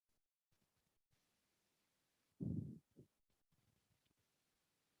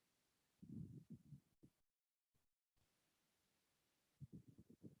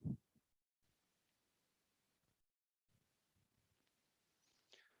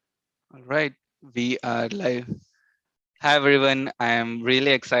All right, we are live. Hi everyone, I am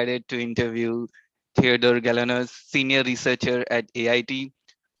really excited to interview Theodore Galanos, senior researcher at AIT.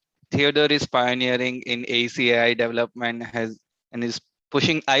 Theodore is pioneering in ACI development has and is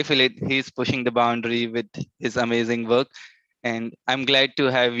pushing I feel it he's pushing the boundary with his amazing work. And I'm glad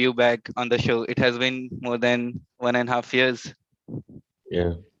to have you back on the show. It has been more than 1.5 years.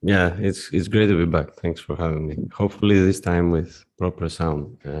 Yeah, yeah, it's great to be back. Thanks for having me. Hopefully this time with proper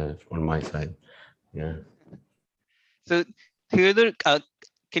sound on my side. Yeah, So Theodore,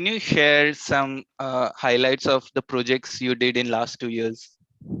 can you share some highlights of the projects you did in last 2 years?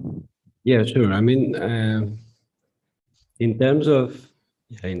 yeah, sure. I mean, in terms of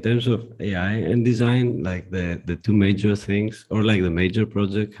in terms of AI and design, like the two major things, or like the major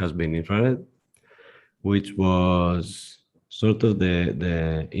project has been infrared, which was sort of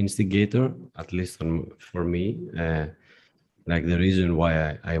the instigator, at least for me, like the reason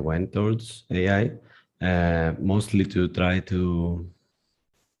why I went towards AI, mostly to try to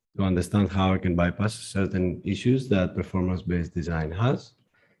understand how I can bypass certain issues that performance-based design has,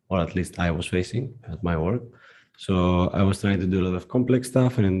 or at least I was facing at my work. So I was trying to do a lot of complex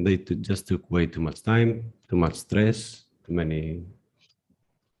stuff, and they just took way too much time, too much stress, too many,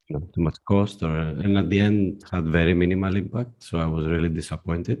 too much cost, and at the end had very minimal impact. So I was really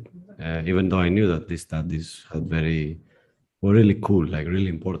disappointed, even though I knew that these studies had were really cool, like really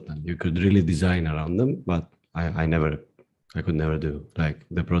important. You could really design around them, but I could never do, like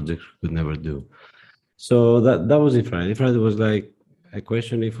the project could never do. So that was infrared. Infrared was like a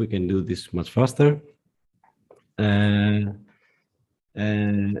question if we can do this much faster uh,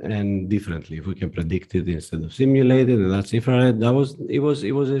 and differently, if we can predict it instead of simulate it. And that's infrared. It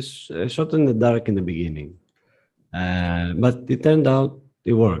was a shot in the dark in the beginning, but it turned out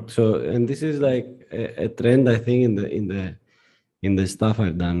it worked. So, and this is like a trend I think in the stuff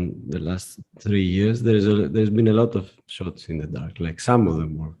I've done the last 3 years. There's been a lot of shots in the dark. Like some of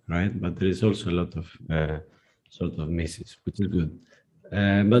them work, right? But there is also a lot of sort of misses, which is good.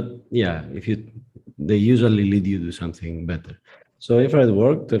 But yeah, if you they usually lead you to something better. So infrared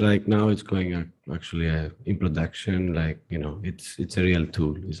worked. Like now, it's going actually in production. Like it's a real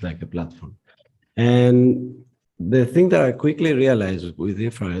tool. It's like a platform. And the thing that I quickly realized with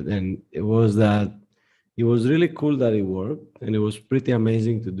infrared, and it was that it was really cool that it worked, and it was pretty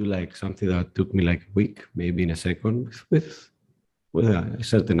amazing to do like something that took me like a week, maybe in a second, with a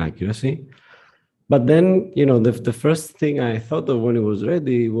certain accuracy. But then, the first thing I thought of when it was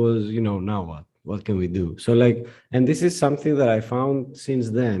ready was, now what? What can we do? So like, and this is something that I found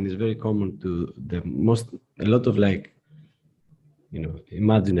since then is very common to a lot of like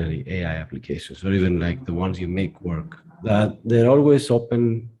imaginary AI applications, or even like the ones you make work, that they're always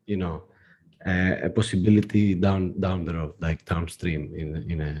open, a possibility down the road, like downstream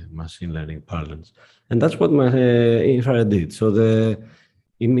in a machine learning parlance. And that's what my infrared did. So the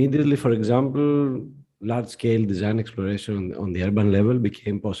immediately, for example, large scale design exploration on the urban level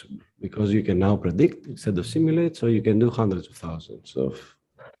became possible because you can now predict instead of simulate. So you can do hundreds of thousands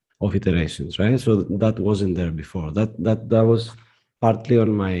of iterations, right? So that wasn't there before. That was partly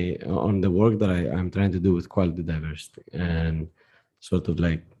on the work that I'm trying to do with quality diversity and sort of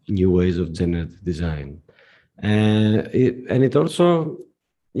like new ways of generative design. And it also,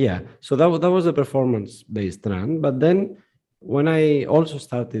 yeah. So that was a performance based run. But then when I also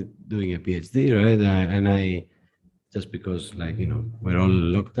started doing a PhD, right, and I just because like we're all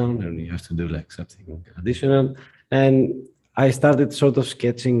locked down and you have to do like something additional, and I started sort of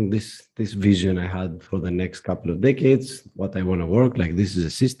sketching this vision I had for the next couple of decades, what I want to work like. This is a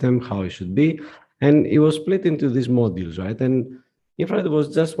system, how it should be, and it was split into these modules, right? And in fact, it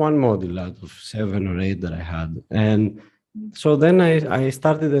was just one module out of 7 or 8 that I had, and so then I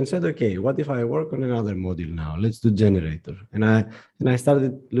started and said, okay, what if I work on another module now? Let's do generator. And I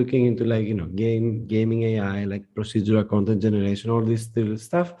started looking into like, gaming AI, like procedural content generation, all this still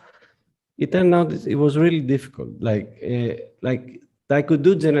stuff. It turned out it was really difficult. Like I could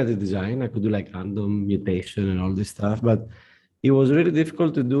do generative design, I could do like random mutation and all this stuff, but it was really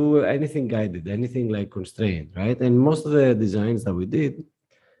difficult to do anything guided, anything like constrained, right? And most of the designs that we did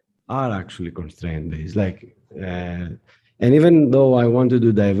are actually constraint based. And even though I want to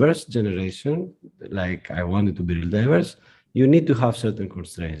do diverse generation, like I want it to be real diverse, you need to have certain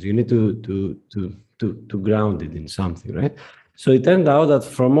constraints. You need to ground it in something, right? So it turned out that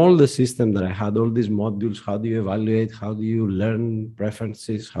from all the system that I had, all these modules, how do you evaluate? How do you learn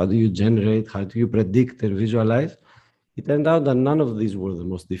preferences? How do you generate? How do you predict and visualize? It turned out that none of these were the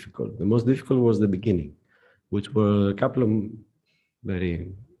most difficult. The most difficult was the beginning, which were a couple of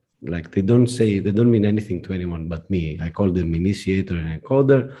very like they don't mean anything to anyone but me. I call them initiator and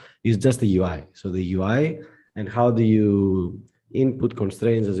encoder. It's just the UI. So the UI and how do you input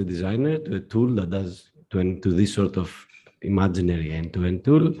constraints as a designer to a tool that does to this sort of imaginary end-to-end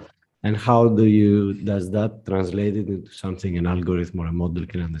tool, and how does that translate it into something an algorithm or a model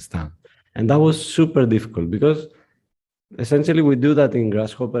can understand. And that was super difficult because essentially we do that in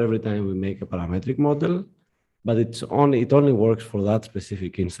Grasshopper every time we make a parametric model, but it only works for that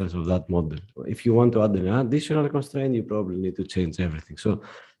specific instance of that model. If you want to add an additional constraint, you probably need to change everything. So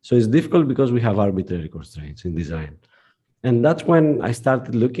it's difficult because we have arbitrary constraints in design. And that's when I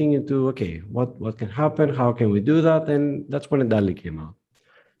started looking into, okay, what can happen? How can we do that? And that's when DALL-E came out.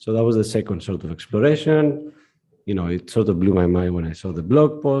 So that was the second sort of exploration. It sort of blew my mind when I saw the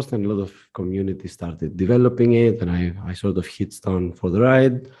blog post and a lot of community started developing it. And I sort of hitched on for the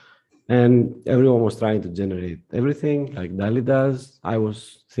ride. And everyone was trying to generate everything like DALL-E does. I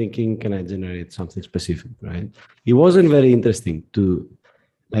was thinking, can I generate something specific, right? It wasn't very interesting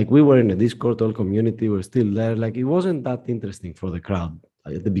like we were in a Discord, all community, we're still there. Like it wasn't that interesting for the crowd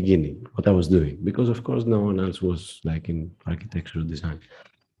at the beginning, what I was doing, because of course no one else was like in architectural design.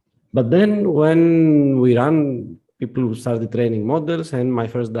 But then when we ran, people started training models, and my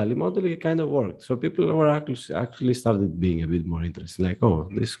first DALL-E model, it kind of worked. So people were actually started being a bit more interested, like, oh,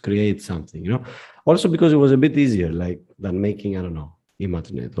 this creates something. Also because it was a bit easier, like than making, I don't know,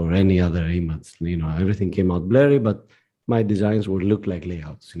 ImageNet or any other image. Everything came out blurry, but my designs would look like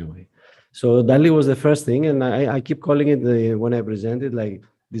layouts in a way. So DALL-E was the first thing, and I keep calling it when I present it like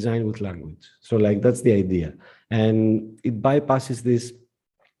design with language. So like that's the idea, and it bypasses this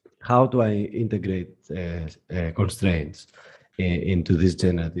how do I integrate constraints into this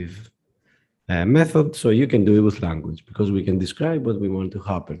generative method. So you can do it with language because we can describe what we want to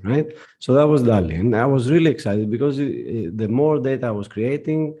happen, right? So that was DALL-E. And I was really excited because the more data I was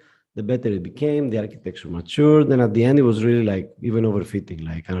creating, the better it became, the architecture matured. And at the end, it was really like even overfitting.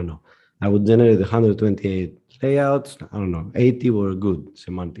 Like, I don't know, I would generate 128 layouts. I don't know, 80 were good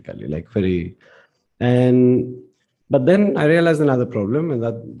semantically, like very, but then I realized another problem, and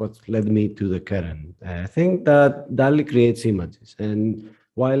that what led me to the current thing that DALL-E creates images. And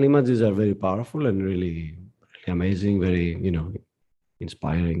while images are very powerful and really, really amazing, very,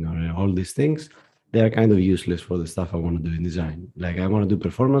 inspiring or all these things, they are kind of useless for the stuff I want to do in design. Like I want to do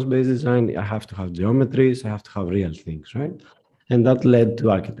performance-based design, I have to have geometries, I have to have real things, right? And that led to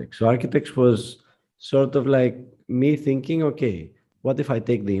Architects. So Architects was sort of like me thinking, okay, what if I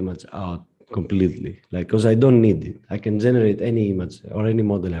take the image out completely? Like, because I don't need it. I can generate any image or any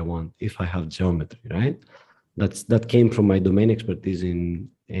model I want if I have geometry, right? That came from my domain expertise in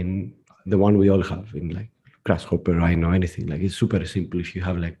the one we all have in like Grasshopper, Rhino, anything. Like it's super simple. If you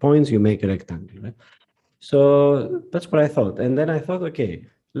have like points, you make a rectangle, right? So that's what I thought. And then I thought, okay,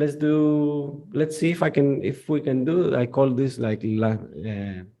 let's see if we can do, I call this like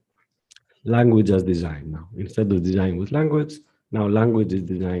language as design now. Instead of design with language, now language is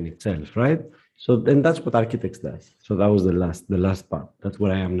design itself, right? So then that's what Architects does. So that was the last part. That's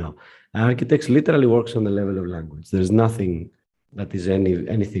where I am now. Architects literally works on the level of language. There's nothing that is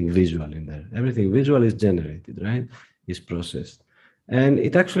anything visual in there. Everything visual is generated, right? Is processed. And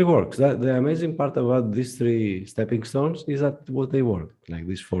it actually works. The amazing part about these 3 stepping stones is that what they work, like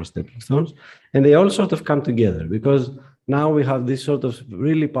these 4 stepping stones. And they all sort of come together because now we have this sort of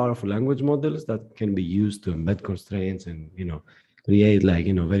really powerful language models that can be used to embed constraints and, create like,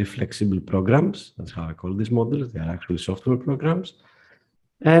 very flexible programs. That's how I call these models. They are actually software programs.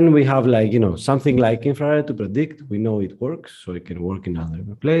 And we have like, something like infrared to predict. We know it works, so it can work in other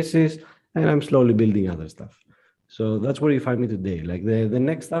places. And I'm slowly building other stuff. So that's where you find me today. Like the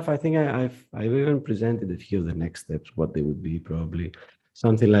next stuff, I think I've even presented a few of the next steps, what they would be probably.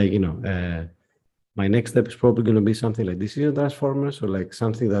 Something like, my next step is probably going to be something like decision transformers or like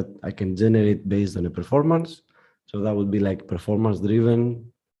something that I can generate based on a performance. So that would be like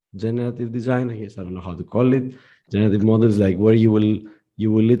performance-driven generative design. I guess I don't know how to call it. Generative models, like where you will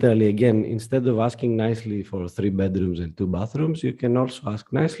literally, again, instead of asking nicely for 3 bedrooms and 2 bathrooms, you can also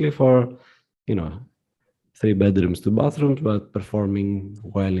ask nicely for, 3 bedrooms, 2 bathrooms, but performing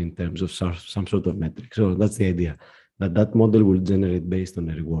well in terms of some sort of metric. So that's the idea, that model will generate based on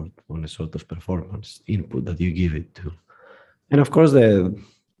a reward, on a sort of performance input that you give it to. And of course, the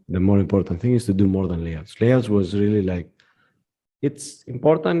more important thing is to do more than layouts. Layouts was really like, it's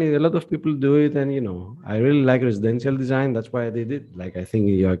important. A lot of people do it. And, I really like residential design. That's why I did it. Like, I think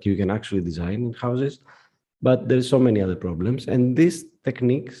you can actually design in houses, but there's so many other problems. And these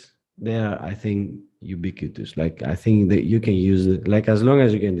techniques, they are, I think, ubiquitous. Like, I think that you can use it, like, as long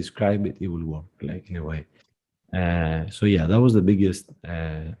as you can describe it, it will work, like, in a way. So yeah, that was the biggest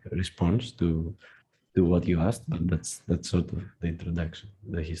response to what you asked, but that's sort of the introduction,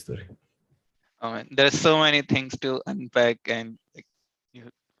 the history. There's so many things to unpack, and like,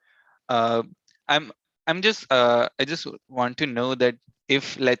 uh, I'm I just want to know that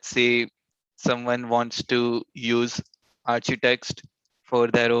if, let's say, someone wants to use Architext for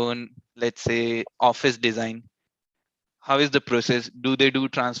their own, let's say, office design, how is the process? Do they do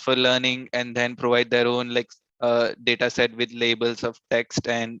transfer learning and then provide their own data set with labels of text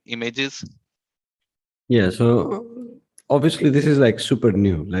and images? Yeah, so obviously this is like super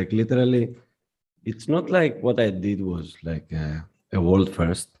new. Like literally, it's not like what I did was like a world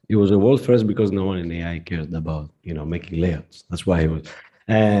first. It was a world first because no one in AI cared about making layouts. That's why it was.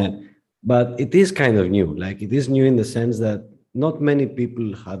 Uh, but it is kind of new. Like it is new in the sense that not many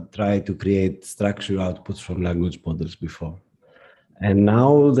people had tried to create structure outputs from language models before. And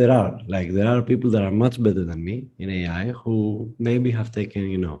now there are people that are much better than me in AI who maybe have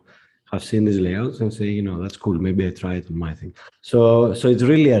taken, have seen these layouts and say, that's cool. Maybe I try it on my thing. So it's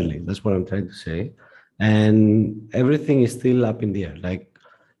really early. That's what I'm trying to say. And everything is still up in the air. Like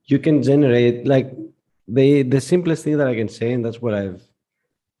you can generate like the simplest thing that I can say, and that's what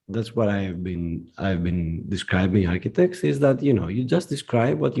I've been describing architects is that you just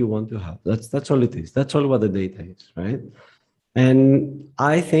describe what you want to have. That's all it is. That's all what the data is, right? And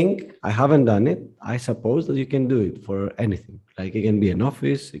I think I haven't done it. I suppose that you can do it for anything. Like it can be an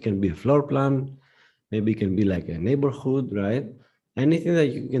office, it can be a floor plan, maybe it can be like a neighborhood, right? Anything that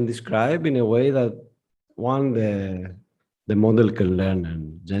you can describe in a way that one, the model can learn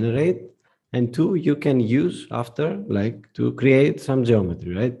and generate, and two, you can use after like to create some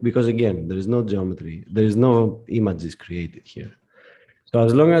geometry, right? Because again, there is no geometry, there is no images created here. So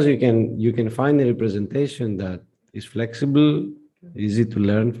as long as you can find a representation that is flexible, easy to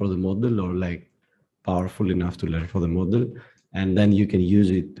learn for the model, or like powerful enough to learn for the model, and then you can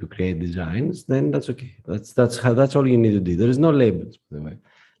use it to create designs, then that's okay. That's all you need to do. There is no labels, by the way.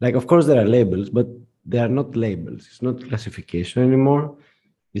 Like of course there are labels, but they are not labels. It's not classification anymore.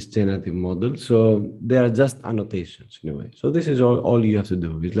 It's generative model. So they are just annotations in a way. So this is all you have to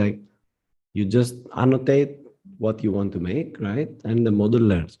do. It's like you just annotate what you want to make, right? And the model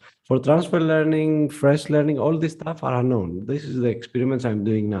learns. For transfer learning, fresh learning, all this stuff are unknown. This is the experiments I'm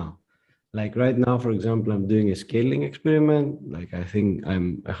doing now. Like right now, for example, I'm doing a scaling experiment. Like I think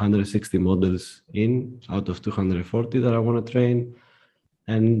I'm 160 models in out of 240 that I want to train.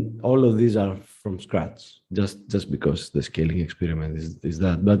 And all of these are from scratch, just because the scaling experiment is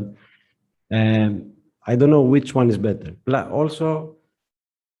that. But I don't know which one is better. Also,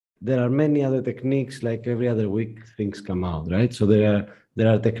 there are many other techniques. Like every other week things come out, right? So there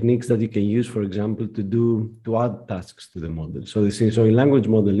are techniques that you can use, for example, to add tasks to the model. So this is, so in language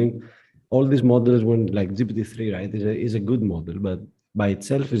modeling, all these models, when like GPT-3, right, is a good model, but by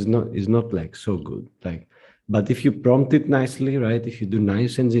itself is not like so good. Like, but if you prompt it nicely, right, if you do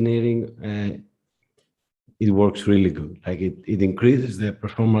nice engineering, it works really good. Like it increases the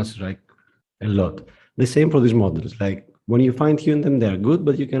performance like a lot. The same for these models. Like when you fine tune them, they are good,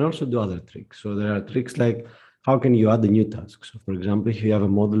 but you can also do other tricks. So there are tricks like how can you add a new task? So for example, if you have a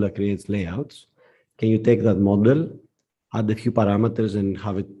model that creates layouts, can you take that model, add a few parameters and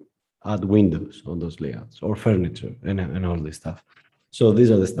have it add windows on those layouts or furniture and all this stuff. So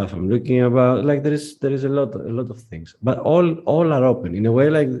these are the stuff I'm looking about. Like there is a lot of things, but all are open in a way.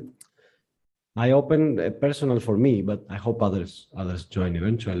 Like I opened a personal for me, but I hope others join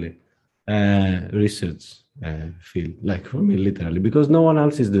eventually. Research field, like for me, literally, because no one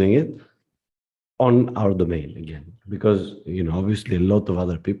else is doing it on our domain again. Because obviously, a lot of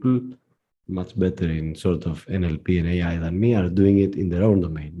other people, much better in sort of NLP and AI than me, are doing it in their own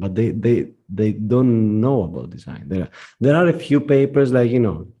domain, but they don't know about design. There are a few papers, like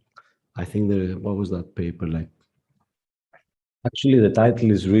I think what was that paper like? Actually, the title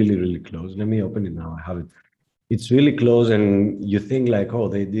is really, really close. Let me open it now. I have it. It's really close, and you think like, oh,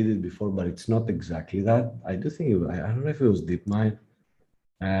 they did it before, but it's not exactly that. I do think I don't know if it was DeepMind.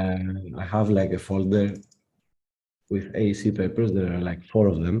 I have like a folder with AEC papers. There are like 4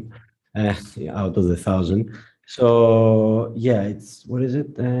 of them out of the 1,000. So yeah, it's what is it?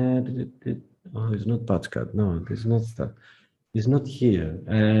 Oh, it's not PatchCat. No, it's not that. It's not here.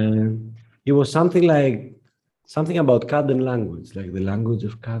 It was something about CAD and language, like the language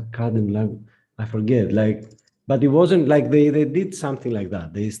of CAD and language. I forget. Like, but it wasn't like they did something like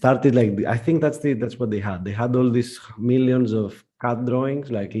that. They started like I think that's what they had. They had all these millions of CAD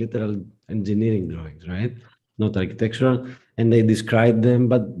drawings, like literal engineering drawings, right? Not architectural, and they described them,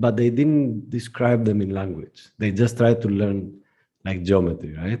 but they didn't describe them in language. They just tried to learn like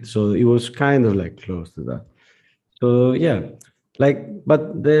geometry, right? So it was kind of like close to that. So yeah,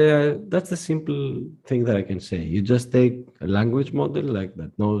 but that's the simple thing that I can say. You just take a language model like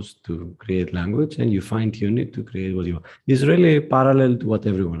that knows to create language, and you fine tune it to create what you want. It's really parallel to what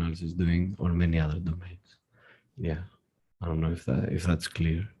everyone else is doing on many other domains. Yeah, I don't know if that's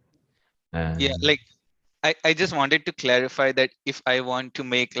clear. Yeah, And like I just wanted to clarify that if I want to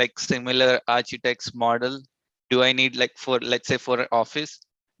make like similar architects model, do I need like for, let's say for an office,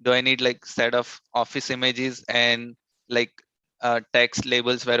 do I need like set of office images and like text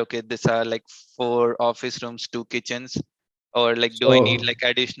labels where, okay, these are like 4 office rooms, 2 kitchens, or like do I need so like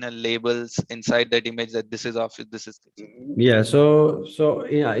additional labels inside that image that this is office, this is kitchen? yeah, so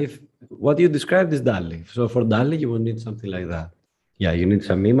yeah, if what you described is DALL-E. So for DALL-E, you will need something like that. Yeah, you need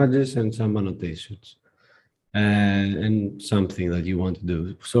some images and some annotations. And something that you want to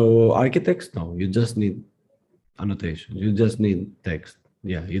do. So architects, no, you just need annotation. You just need text.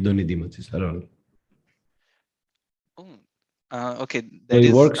 Yeah, you don't need images at all. Oh, okay, So that it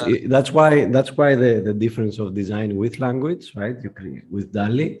is works. That's why the difference of design with language, right? You create with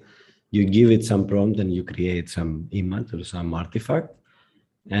DALL-E, you give it some prompt and you create some image or some artifact,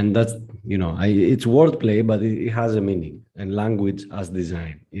 and that's it's wordplay, but it has a meaning. And language as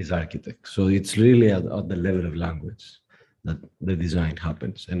design is architect. So it's really at the level of language that the design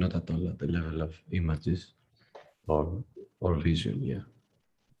happens, and not at all at the level of images or or vision. Yeah.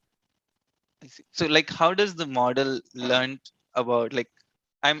 I see. So like how does the model learn about like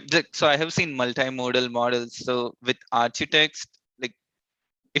so I have seen multimodal models. So with architects, like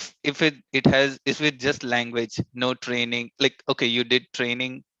if it has if with just language, no training, like okay, you did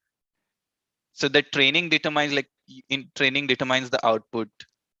training. So the training determines like in training determines the output.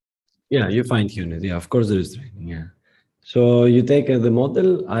 Yeah, you fine tune it. Yeah, of course there is training. Yeah. So you take the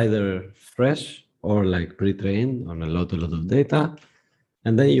model either fresh or like pre-trained on a lot of data,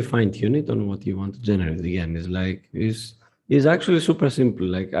 and then you fine tune it on what you want to generate. Again, is actually super simple.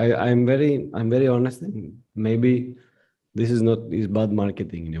 Like I'm very honest, and maybe this is bad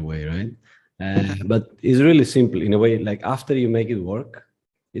marketing in a way, right? But it's really simple in a way. Like after you make it work,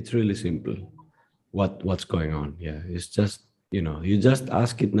 it's really simple. What's going on? Yeah, it's just you just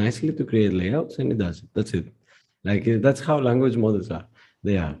ask it nicely to create layouts, and it does it. That's it. Like that's how language models are.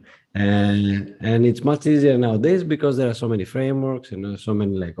 They are, and it's much easier nowadays because there are so many frameworks and so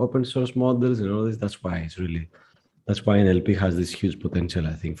many like open source models and all this. That's why NLP has this huge potential,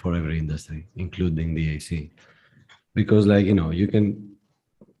 I think, for every industry, including the AC, because like you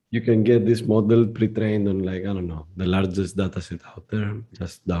can get this model pre-trained on like I don't know the largest data set out there.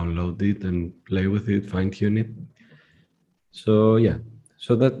 Just download it and play with it, fine tune it. So yeah,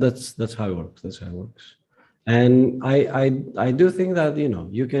 so that's how it works. That's how it works. And I do think that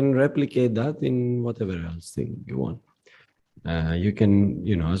you can replicate that in whatever else thing you want. You can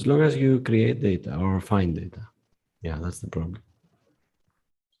as long as you create data or find data. Yeah, that's the problem.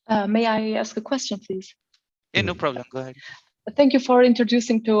 May I ask a question, please? Yeah, no problem. Go ahead. Thank you for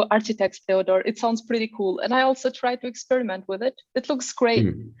introducing to Architects, Theodore. It sounds pretty cool. And I also tried to experiment with it. It looks great.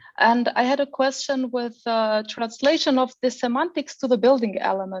 And I had a question with translation of the semantics to the building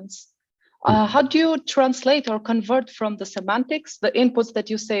elements. How do you translate or convert from the semantics, the inputs that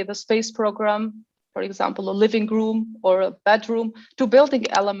you say, the space program, for example, a living room or a bedroom, to building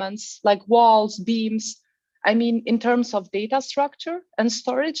elements like walls, beams? I mean, in terms of data structure and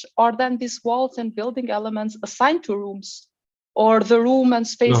storage, are then these walls and building elements assigned to rooms? Or the room and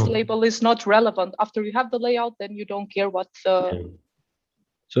space label is not relevant? After you have the layout, then you don't care what the...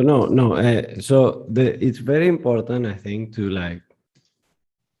 So no. It's very important, I think, to like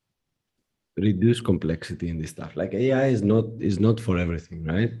reduce complexity in this stuff. Like AI is not for everything,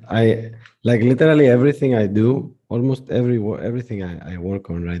 right? I like literally everything I do, almost everything I work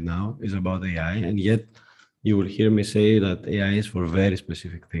on right now is about AI, and yet you will hear me say that AI is for very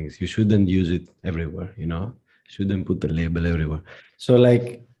specific things. You shouldn't use it everywhere, shouldn't put the label everywhere. So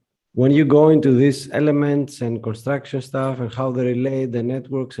like when you go into these elements and construction stuff and how they relate the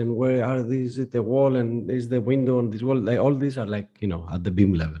networks and where are these at the wall and is the window on this wall, like all these are like at the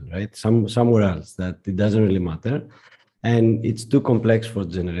beam level, right? Somewhere else that it doesn't really matter, and it's too complex for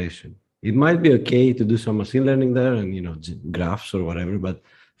generation. It might be okay to do some machine learning there and graphs or whatever, but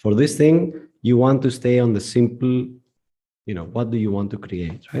for this thing you want to stay on the simple. What do you want to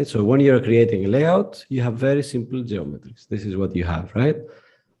create, right? So when you're creating a layout, you have very simple geometries. This is what you have, right?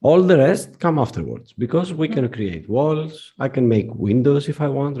 All the rest come afterwards because we can create walls. I can make windows if I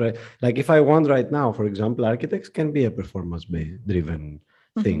want, right? Like if I want right now, for example, architects can be a performance-driven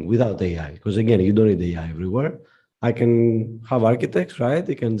thing without AI. Because again, you don't need AI everywhere. I can have architects, right?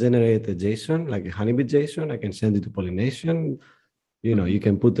 They can generate a JSON, like a Honeybee JSON. I can send it to Pollination. You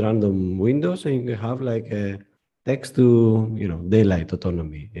can put random windows and you can have like a text to, daylight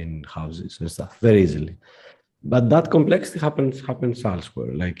autonomy in houses and stuff very easily. But that complexity happens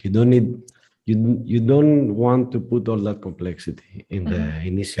elsewhere. Like you don't want to put all that complexity in the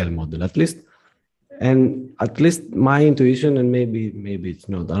initial model, at least. And at least my intuition, and maybe it's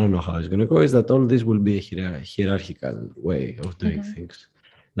not, I don't know how it's going to go, is that all this will be a hierarchical way of doing things.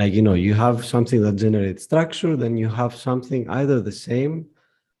 Like, you have something that generates structure, then you have something either the same,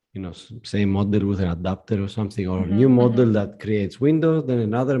 same model with an adapter or something, or a new model that creates windows, then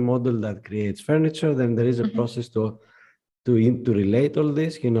another model that creates furniture, then there is a process to relate all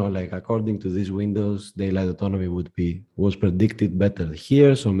this, like according to these windows, daylight autonomy was predicted better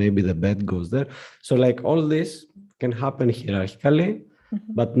here, so maybe the bed goes there. So like all this can happen hierarchically,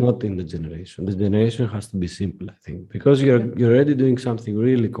 but not in the generation. The generation has to be simple, I think, because you're already doing something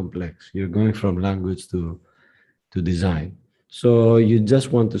really complex. You're going from language to design. So you just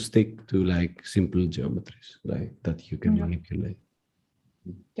want to stick to like simple geometries, like that you can manipulate.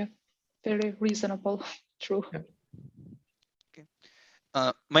 Yeah, very reasonable. True. Yeah.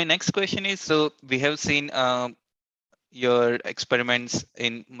 My next question is, so we have seen your experiments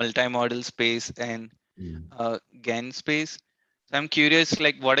in multimodal space and GAN space. So I'm curious,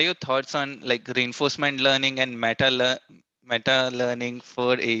 like, what are your thoughts on like reinforcement learning and meta learning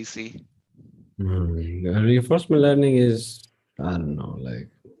for AEC? Reinforcement learning is, I don't know, like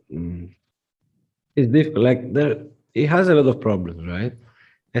it's difficult. Like it has a lot of problems, right?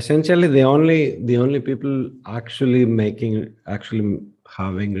 Essentially, the only people actually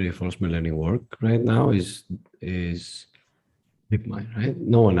having reinforcement learning work right now is DeepMind, right?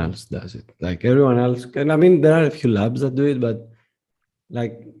 No one else does it. Like everyone else can. I mean, there are a few labs that do it, but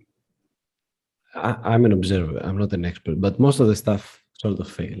like I'm an observer. I'm not an expert, but most of the stuff sort of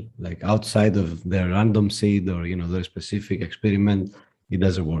fail. Like outside of their random seed or their specific experiment, it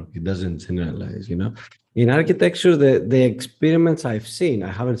doesn't work. It doesn't generalize. In architecture, the experiments I've seen,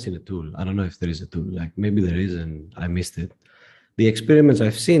 I haven't seen a tool. I don't know if there is a tool. Like maybe there is, and I missed it. The experiments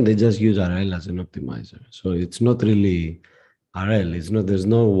I've seen, they just use RL as an optimizer. So it's not really RL. There's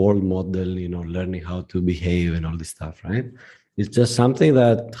no world model, learning how to behave and all this stuff, right? It's just something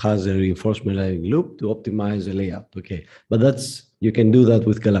that has a reinforcement learning loop to optimize the layout. Okay, but you can do that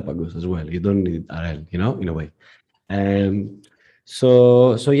with Galapagos as well. You don't need RL, in a way.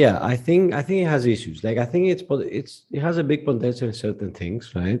 So yeah, I think it has issues. Like I think it has a big potential in certain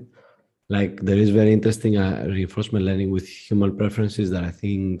things, right? Like there is very interesting reinforcement learning with human preferences that I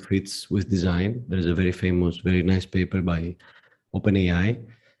think fits with design. There is a very famous, very nice paper by OpenAI,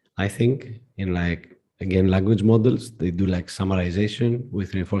 I think, in like, again, language models. They do like summarization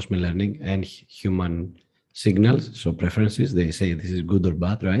with reinforcement learning and human signals, so preferences. They say this is good or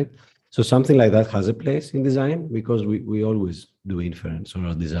bad, right? So something like that has a place in design because we always do inference on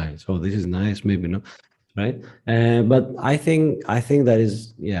our design. So this is nice, maybe not, right? But I think that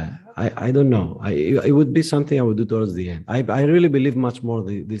is, I don't know. It would be something I would do towards the end. I really believe much more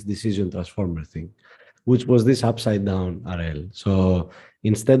this decision transformer thing, which was this upside down RL. So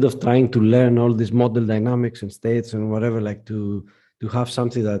instead of trying to learn all these model dynamics and states and whatever, like to have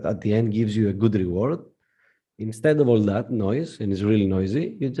something that at the end gives you a good reward, instead of all that noise, and it's really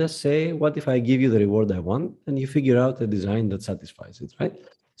noisy, you just say, what if I give you the reward I want? And you figure out a design that satisfies it, right?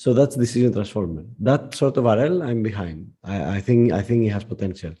 So that's decision transformer. That sort of RL, I'm behind. I think it has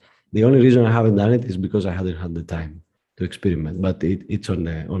potential. The only reason I haven't done it is because I hadn't had the time to experiment, but it's on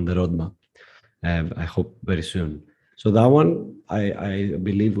the roadmap. I hope very soon. So that one, I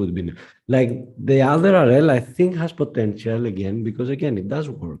believe would be like the other RL, I think has potential again, because again, it does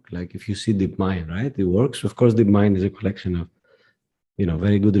work. Like if you see DeepMind, right? It works. Of course, DeepMind is a collection of,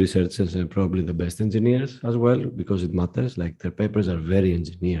 very good researchers and probably the best engineers as well, because it matters. Like their papers are very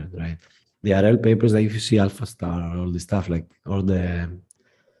engineered, right? The RL papers, like if you see AlphaStar or all this stuff, like, or the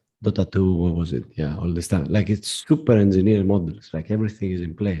Dota 2, what was it? Yeah, all this stuff. Like it's super engineered models, like everything is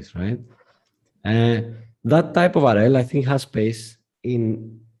in place, right? That type of RL, I think, has space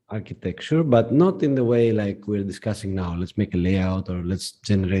in architecture, but not in the way like we're discussing now. Let's make a layout or let's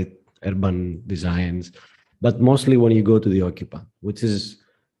generate urban designs, but mostly when you go to the occupant, which is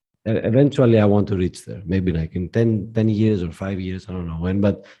eventually I want to reach there, maybe like in 10 years or 5 years, I don't know when,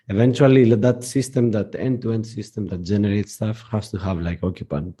 but eventually that system, that end-to-end system that generates stuff has to have like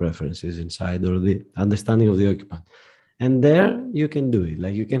occupant preferences inside, or the understanding of the occupant. And there you can do it.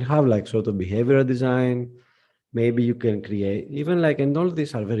 Like you can have like sort of behavioral design. Maybe you can create even like, and all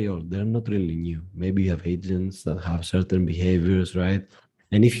these are very old. They're not really new. Maybe you have agents that have certain behaviors, right?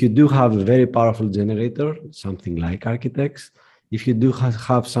 And if you do have a very powerful generator, something like architects, if you do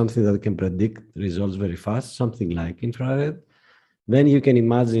have something that can predict results very fast, something like infrared, then you can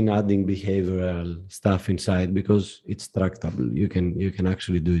imagine adding behavioral stuff inside because it's tractable. You can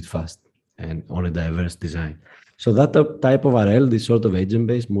actually do it fast and on a diverse design. So that type of RL, this sort of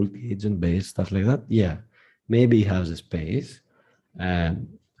agent-based, multi-agent-based stuff like that, yeah, maybe it has a space,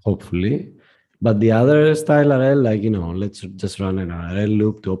 hopefully. But the other style RL, like, let's just run an RL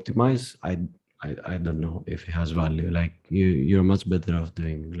loop to optimize. I don't know if it has value. Like you're much better off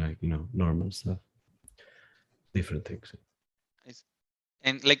doing like, normal stuff, different things.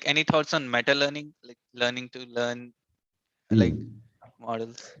 And like any thoughts on meta learning, like learning to learn like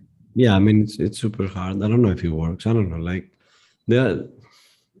models? Yeah, I mean it's super hard. I don't know if it works. I don't know. Like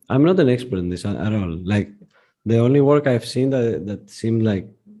I'm not an expert in this at all. Like the only work I've seen that seemed like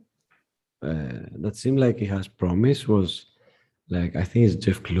it has promise was like, I think it's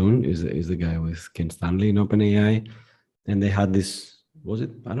Jeff Kloon is the guy with Ken Stanley in OpenAI, and they had this. Was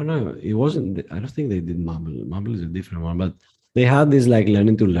it? I don't know. It wasn't. I don't think they did Mumble. Mumble is a different one, but they had this like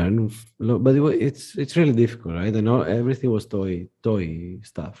learning to learn. But it's really difficult, right? And everything was toy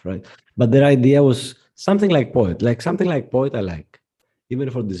stuff, right? But their idea was something like Poet. Like something like Poet, I like, even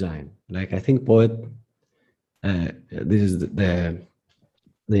for design. Like I think Poet. This is the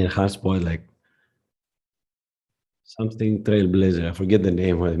enhanced Poet, like something Trailblazer. I forget the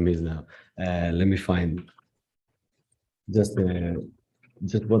name. What it means now. Let me find just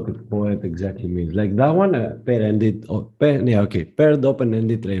what the Poet exactly means. Like that one, paired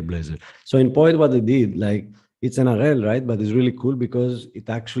open-ended Trailblazer. So in Poet, what they did, like it's an RL, right? But it's really cool because it's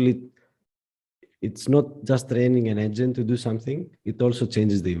not just training an agent to do something. It also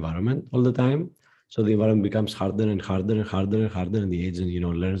changes the environment all the time. So the environment becomes harder and harder and harder and harder, and the agent,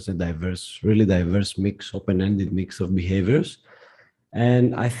 learns a really diverse mix, open-ended mix of behaviors.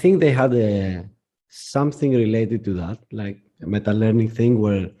 And I think they had something related to that, like a meta learning thing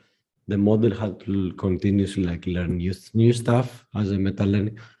where the model had to continuously like learn new stuff as a meta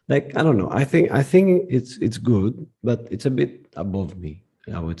learning. Like I don't know. I think it's good, but it's a bit above me,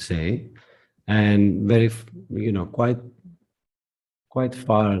 I would say, and very quite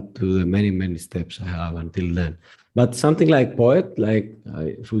far to the many steps I have until then. But something like Poet, like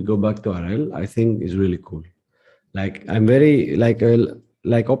if we go back to RL, I think is really cool. Like I'm very like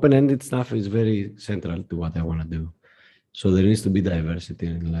open-ended stuff is very central to what I want to do. So there needs to be diversity,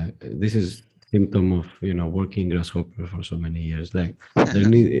 and like this is symptom of working Grasshopper for so many years. Like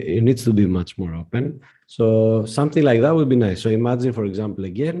it needs to be much more open. So something like that would be nice. So imagine, for example,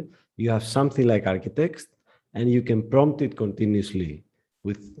 again, you have something like Architext, and you can prompt it continuously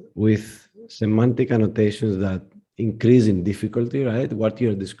with semantic annotations that increase in difficulty, right? What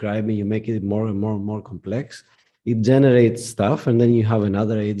you're describing, you make it more and more and more complex. It generates stuff, and then you have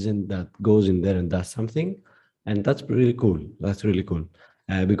another agent that goes in there and does something. And that's really cool. That's really cool.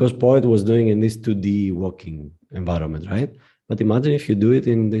 Because Poet was doing in this 2D walking environment, right? But imagine if you do it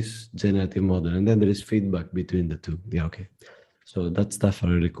in this generative model, and then there is feedback between the two. Yeah, okay. So that stuff are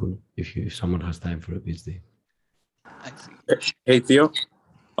really cool if someone has time for a PhD. I see. Hey, Theo.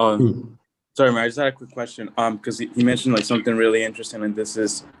 Sorry, man, I just had a quick question. Because he mentioned like something really interesting, and this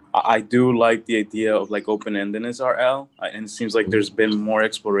is, I do like the idea of like open-endedness RL, and it seems like there's been more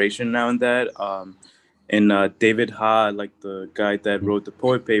exploration now in that. And David Ha, like the guy that wrote the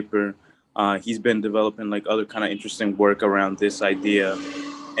Poet paper, he's been developing like other kind of interesting work around this idea.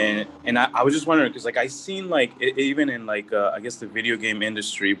 And I was just wondering, because like I seen like even in like I guess the video game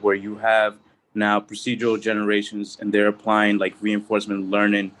industry where you have now procedural generations, and they're applying like reinforcement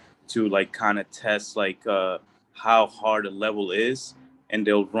learning to like kind of test like how hard a level is, and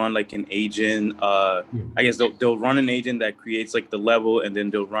they'll run like an agent. I guess they'll run an agent that creates like the level, and then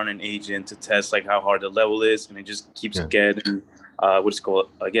they'll run an agent to test like how hard the level is, and it just keeps getting what's called,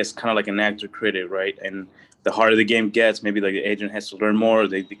 I guess, kind of like an actor critic, right? And the harder the game gets, maybe like the agent has to learn more, or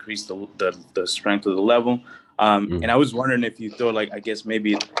they decrease the strength of the level. And I was wondering if you thought like, I guess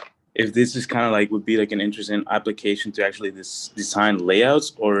maybe if this is kind of like would be like an interesting application to actually design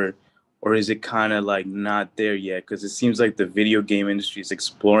layouts, or is it kind of like not there yet? Because it seems like the video game industry is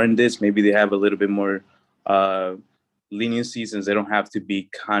exploring this. Maybe they have a little bit more leniency, since they don't have to be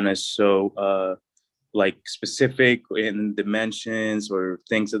kind of so like specific in dimensions or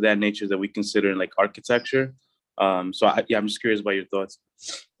things of that nature that we consider in like architecture. I'm just curious about your thoughts.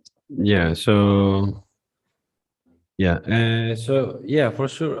 Yeah. So for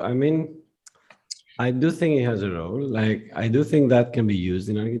sure. I mean, I do think it has a role. Like, I do think that can be used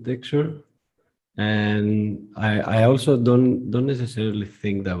in architecture, and I also don't necessarily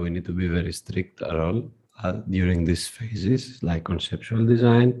think that we need to be very strict at all during these phases, like conceptual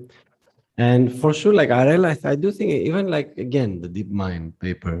design. And for sure, like RL, I do think even like, again, the DeepMind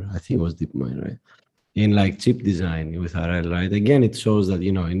paper, I think it was DeepMind, right? in like chip design with RL, right? Again, it shows that,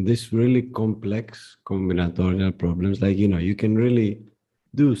 you know, in this really complex combinatorial problems, like, you know, you can really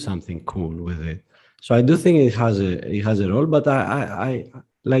do something cool with it. So I do think it has a role, but I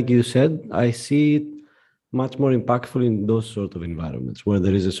like you said, I see it much more impactful in those sort of environments where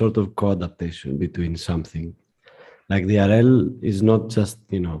there is a sort of co-adaptation between something. Like the RL is not just,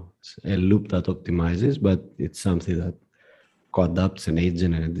 you know, a loop that optimizes, but it's something that co-adapts an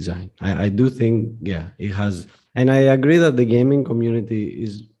agent and a design. I do think, yeah, it has, and I agree that the gaming community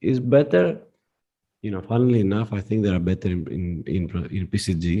is better. You know, funnily enough, I think they are better in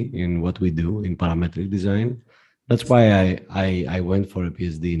PCG, in what we do in parametric design. That's why I went for a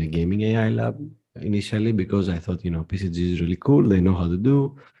PhD in a gaming AI lab initially, because I thought, you know, PCG is really cool. They know how to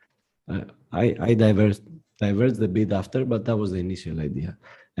do. I diverged a bit after, but that was the initial idea.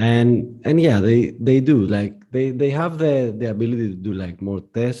 And yeah, they do, like they have the ability to do like more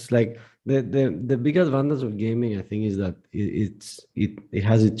tests. Like the big advantage of gaming, I think, is that it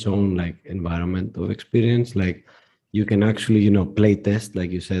has its own like environment of experience. Like you can actually, you know, play test,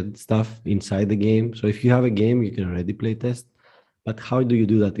 like you said, stuff inside the game. So if you have a game, you can already play test. But how do you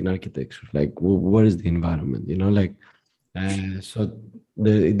do that in architecture? Like, what is the environment? You know, like, so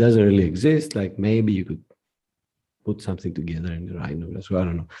it doesn't really exist. Like maybe you could put something together in the Rhino. So I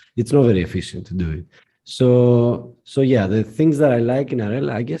don't know. It's not very efficient to do it. So yeah, the things that I like in RL,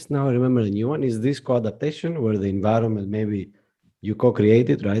 I guess now I remember the new one is this co-adaptation where the environment, maybe you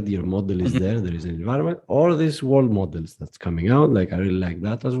co-create it, right? Your model is there is an environment, or these world models that's coming out. Like I really like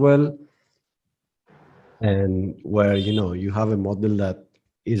that as well. And where, you know, you have a model that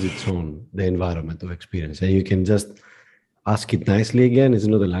is its own, the environment of experience, and you can just ask it nicely. Again, it's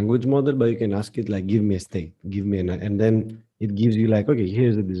not a language model, but you can ask it like, give me a state, give me and then it gives you like, okay,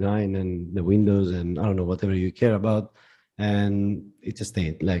 here's the design and the windows and I don't know, whatever you care about. And it's a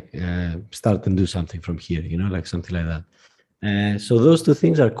state, like start and do something from here, you know, like something like that. So those two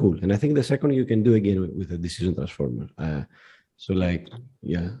things are cool. And I think the second you can do again with a decision transformer. So like,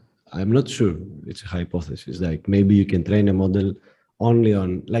 yeah, I'm not sure, it's a hypothesis. Like maybe you can train a model only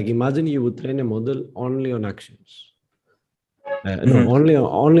on, like imagine you would train a model only on actions. No,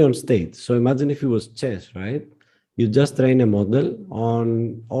 only on state. So imagine if it was chess, right? You just train a model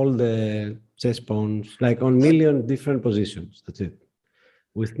on all the chess pawns, like on million different positions. That's it.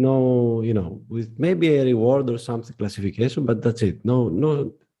 With no, you know, with maybe a reward or something classification, but that's it.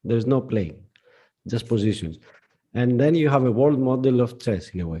 No, there's no playing, just positions. And then you have a world model of chess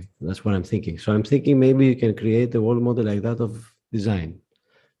in a way. That's what I'm thinking. So I'm thinking maybe you can create a world model like that of design.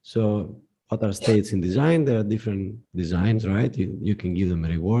 So what are states in design? There are different designs, right? You can give them a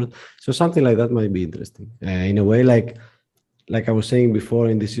reward. So something like that might be interesting. In a way, like I was saying before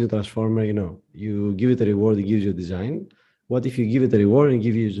in decision transformer, you know, you give it a reward, it gives you a design. What if you give it a reward and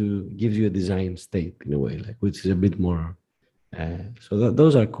gives you a design state in a way, like which is a bit more.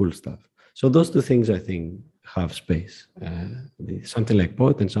 Those are cool stuff. So those two things I think have space. Something like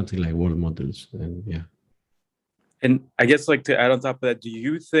POET and something like world models, and yeah. And I guess like to add on top of that, do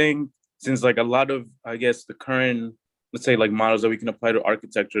you think, since like a lot of, I guess, the current, let's say like models that we can apply to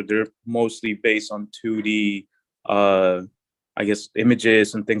architecture, they're mostly based on 2D, I guess,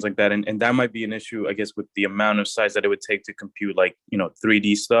 images and things like that. And that might be an issue, I guess, with the amount of size that it would take to compute like, you know,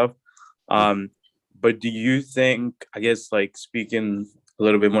 3D stuff. But do you think, I guess, like speaking a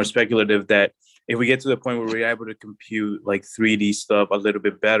little bit more speculative, that if we get to the point where we're able to compute like 3D stuff a little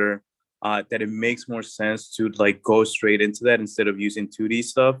bit better, that it makes more sense to like go straight into that instead of using 2D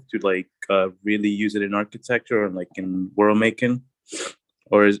stuff to like really use it in architecture or like in world making,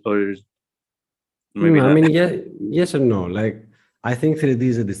 or maybe I not? mean, yeah, yes and no. Like I think 3D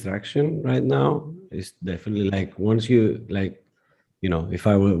is a distraction right now. It's definitely like once you like, you know, if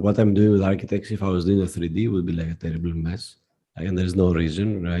I were what I'm doing with architects, if I was doing a 3D, it would be like a terrible mess. And there's no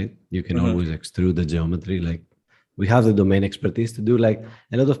reason, right? You can always extrude the geometry. Like we have the domain expertise to do. Like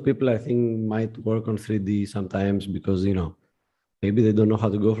a lot of people, I think, might work on 3D sometimes because, you know, maybe they don't know how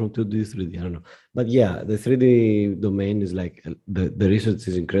to go from 2D to 3D. I don't know. But yeah, the 3D domain is like the research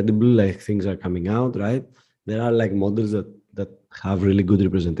is incredible. Like things are coming out, right? There are like models that have really good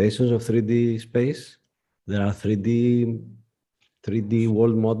representations of 3D space. There are 3D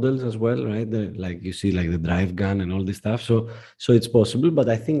world models as well, right? Like you see like the drive gun and all this stuff. So it's possible. But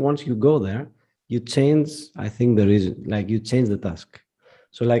I think once you go there, you change, I think there is like you change the task.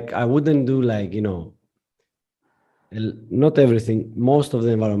 So like I wouldn't do like, you know, not everything, most of the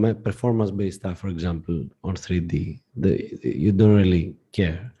environment performance-based stuff, for example, on 3D, you don't really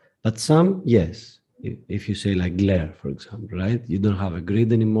care. But some, yes. If you say like glare, for example, right? You don't have a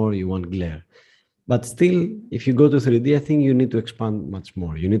grid anymore, you want glare. But still, if you go to 3D, I think you need to expand much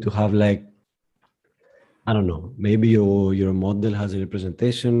more. You need to have like I don't know, maybe your model has a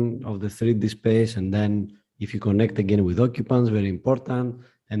representation of the 3D space, and then if you connect again with occupants, very important,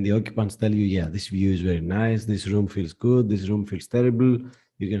 and the occupants tell you, yeah, this view is very nice, this room feels good, this room feels terrible,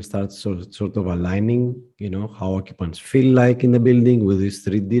 you can start sort of aligning, how occupants feel like in the building with this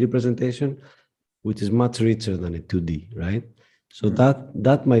 3D representation, which is much richer than a 2D, right? So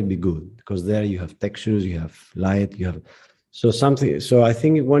that might be good, because there you have textures, you have light, you have so I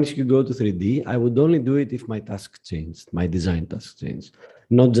think once you go to 3D, I would only do it if my task changed, my design task changed,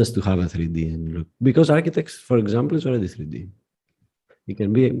 not just to have a 3D and look. Because architects, for example, is already 3D. It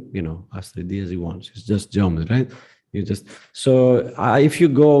can be, as 3D as he wants. It's just geometry, right? If you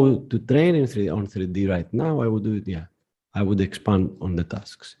go to train on 3D right now, I would do it. Yeah, I would expand on the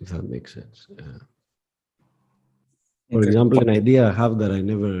tasks, if that makes sense. For example, an idea I have that I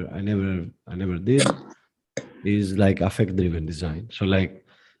never did is like affect-driven design. So like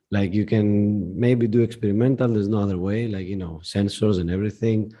you can maybe do experimental. There's no other way. Like sensors and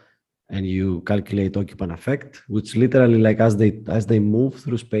everything, and you calculate occupant effect, which literally like as they move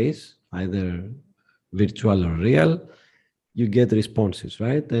through space, either virtual or real, you get responses,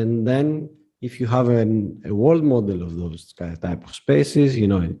 right? And then if you have a world model of those type of spaces,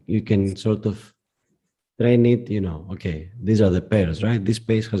 you can sort of train it, okay, these are the pairs, right? This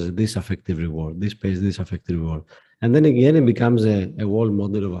space has this affective reward, this space, this affective reward. And then again, it becomes a world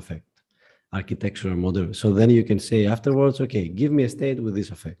model of affect, architectural model. So then you can say afterwards, okay, give me a state with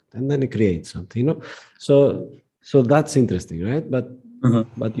this effect. And then it creates something, So that's interesting, right? But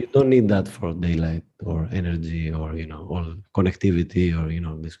you don't need that for daylight or energy or, all connectivity or,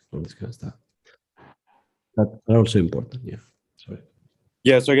 all this kind of stuff. That's also important, yeah. Sorry.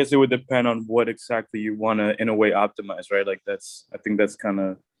 Yeah, so I guess it would depend on what exactly you want to, in a way, optimize, right? Like I think that's kind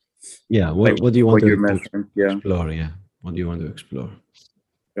of. Yeah, what do you want to explore? Yeah, what do you want to explore?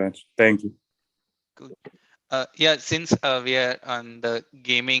 Gotcha. Thank you. Cool. Yeah, since we are on the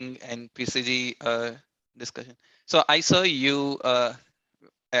gaming and PCG discussion, so I saw you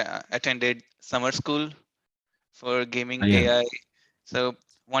attended summer school for gaming AI. So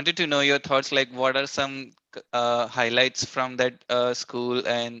wanted to know your thoughts, like what are some highlights from that school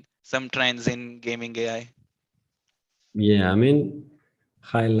and some trends in gaming AI? Yeah, I mean,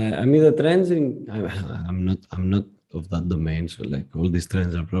 the trends I'm not of that domain, so like all these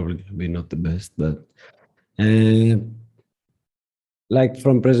trends are probably not the best, but like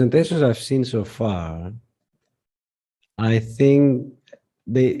from presentations I've seen so far, I think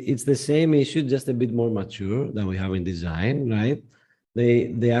it's the same issue, just a bit more mature than we have in design, right?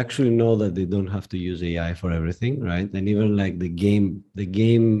 They actually know that they don't have to use AI for everything, right? And even like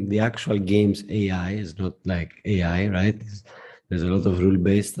the actual game's AI is not like AI, right? There's a lot of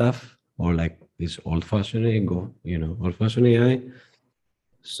rule-based stuff, or like this old-fashioned old-fashioned AI.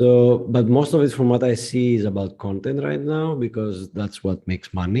 So, but most of it from what I see is about content right now, because that's what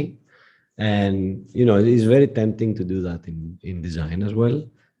makes money. And, it is very tempting to do that in design as well.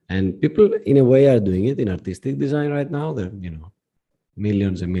 And people in a way are doing it in artistic design right now. There,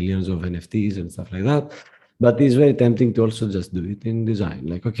 millions and millions of NFTs and stuff like that. But it's very tempting to also just do it in design.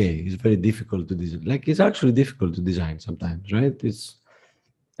 Like, okay, it's very difficult to design. Like, it's actually difficult to design sometimes, right?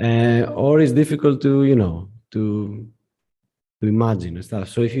 Or it's difficult to, to imagine and stuff.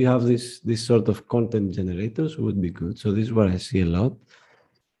 So if you have this sort of content generators, would be good. So this is what I see a lot.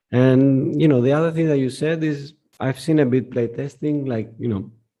 And, the other thing that you said is I've seen a bit playtesting, like,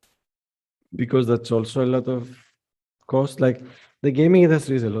 because that's also a lot of cost. Like the gaming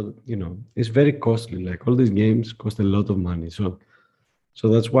industry is a lot, it's very costly. Like all these games cost a lot of money. So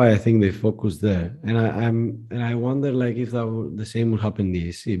that's why I think they focus there. And I wonder like if the same will happen in the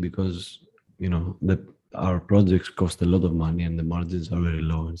AC, because, our projects cost a lot of money and the margins are very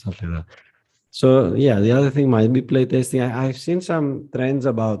low and stuff like that. So yeah, the other thing might be playtesting. I've seen some trends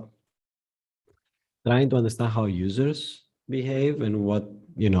about trying to understand how users behave and what,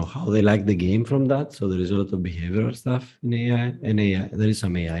 how they like the game from that. So there is a lot of behavioral stuff in AI, and there is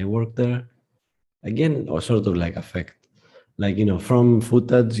some AI work there. Again, or sort of like affect, like, from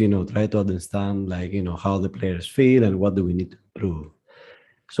footage, try to understand like, how the players feel and what do we need to improve.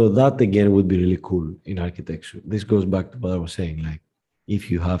 So that again would be really cool in architecture. This goes back to what I was saying, like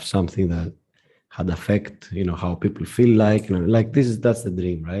if you have something that had affect, how people feel like, that's the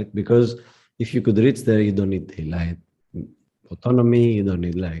dream, right? Because if you could reach there, you don't need daylight autonomy, you don't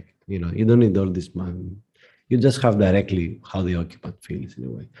need like, you don't need all this money. You just have directly how the occupant feels in a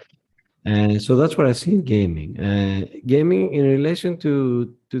way. And so that's what I see in gaming. Gaming in relation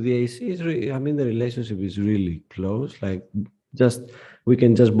to the AC is the relationship is really close. Like we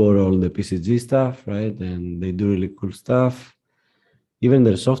can just borrow all the PCG stuff, right? And they do really cool stuff. Even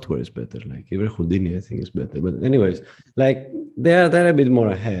their software is better. Like even Houdini, I think is better. But anyways, like they're a bit more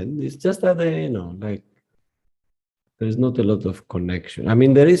ahead. It's just that they, like there's not a lot of connection. I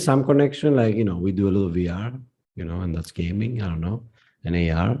mean, there is some connection. Like we do a lot of VR, and that's gaming. I don't know, and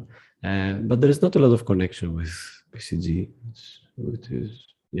AR, but there's not a lot of connection with PCG, which is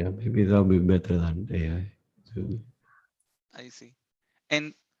maybe that'll be better than AI. I see.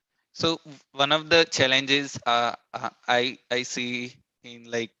 And so one of the challenges I see in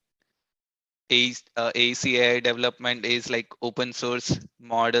like ACI development is like open source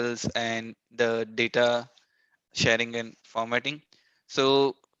models and the data sharing and formatting.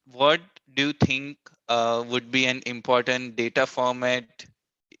 So what do you think would be an important data format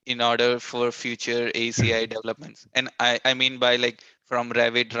in order for future ACI developments? And I mean by like from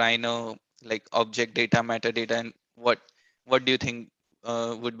Revit, Rhino, like object data, metadata, and what do you think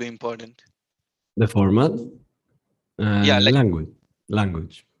would be important? The format, Yeah, like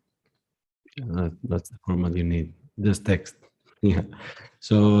language. That's the format you need. Just text. Yeah.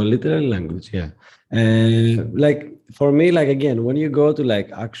 So literal language. Yeah. Like for me, like again, when you go to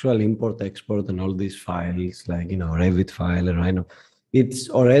like actual import, export, and all these files, like Revit file or Rhino, it's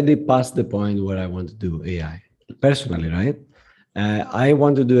already past the point where I want to do AI. Personally, right? I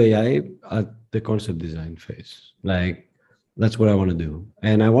want to do AI at the concept design phase. Like that's what I want to do,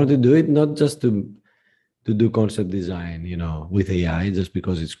 and I want to do it not just to do concept design, with AI just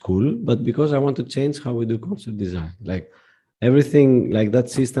because it's cool, but because I want to change how we do concept design. Like everything, like that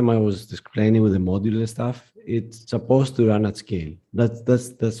system I was explaining with the modular stuff, it's supposed to run at scale.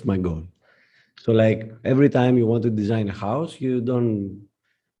 That's my goal. So like every time you want to design a house, you don't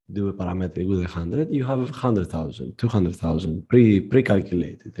do a parametric with 100, you have 100,000, 200,000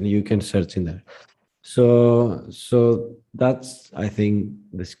 pre-calculated, and you can search in there. So that's, I think,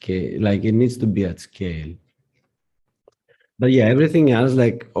 the scale. Like it needs to be at scale. But yeah, everything else,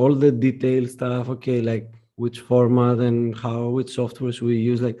 like all the detailed stuff, okay, like which format and how, which softwares we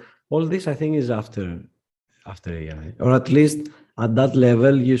use, like all this, I think, is after AI, or at least at that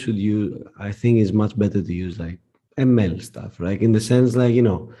level, you should use. I think it's much better to use like ML stuff, right? In the sense, like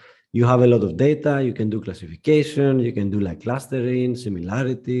you have a lot of data, you can do classification, you can do like clustering,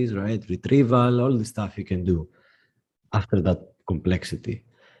 similarities, right? Retrieval, all the stuff you can do after that complexity.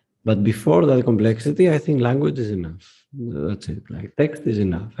 But before that complexity, I think language is enough. That's it. Like text is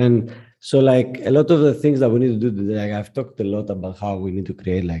enough. And so like a lot of the things that we need to do today, like I've talked a lot about how we need to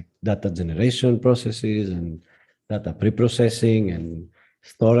create like data generation processes and data pre-processing and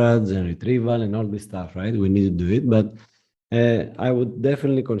storage and retrieval and all this stuff, right? We need to do it. But I would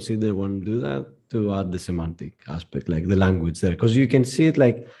definitely consider when we do that to add the semantic aspect, like the language there. Because you can see it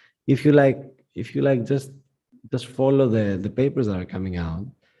like if you like just follow the papers that are coming out,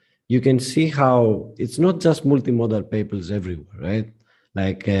 you can see how it's not just multimodal papers everywhere, right?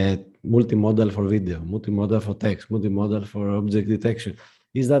 Like multimodal for video, multimodal for text, multimodal for object detection.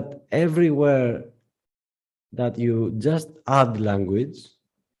 Is that everywhere that you just add language,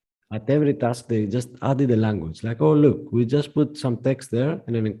 at every task, they just added a language. Like, oh, look, we just put some text there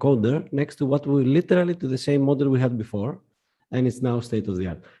and an encoder next to what we literally to the same model we had before. And it's now state of the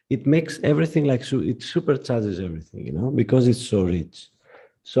art. It makes everything like, it supercharges everything, because it's so rich.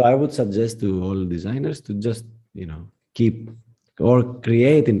 So I would suggest to all designers to just, keep or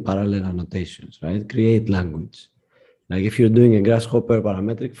create in parallel annotations, right? Create language. Like if you're doing a Grasshopper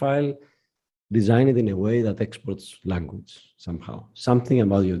parametric file, design it in a way that exports language somehow, something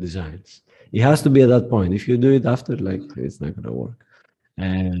about your designs. It has to be at that point. If you do it after, like it's not going to work.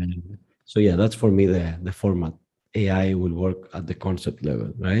 And so, yeah, that's for me the format. AI will work at the concept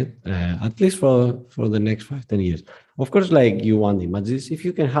level, right? At least for the next 5-10 years. Of course, like you want images. If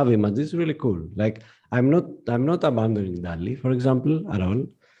you can have images, really cool. Like I'm not abandoning DALL-E, for example, at all.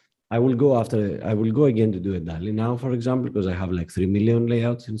 I will go again to do a DALL-E now, for example, because I have like 3 million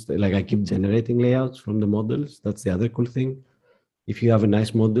layouts instead. Like I keep generating layouts from the models. That's the other cool thing. If you have a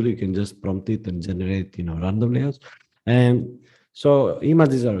nice model, you can just prompt it and generate, random layouts. And so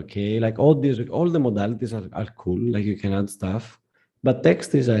images are okay. Like all the modalities are cool. Like you can add stuff, but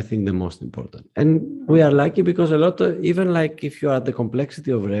text is, I think, the most important. And we are lucky because a lot of, even like if you are at the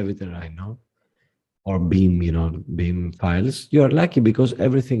complexity of Revit right now, or Beam, Beam files, you are lucky because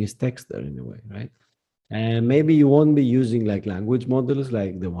everything is text there in a way, right? And maybe you won't be using like language models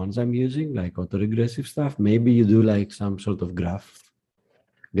like the ones I'm using, like autoregressive stuff. Maybe you do like some sort of graph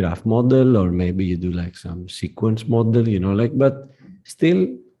model, or maybe you do like some sequence model, but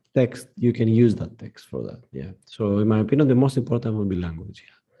still text, you can use that text for that. Yeah. So in my opinion, the most important will be language.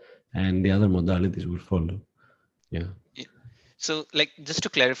 Yeah. And the other modalities will follow. Yeah. So like just to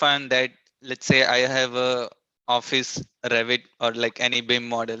clarify on that, let's say I have a Office, Revit, or like any BIM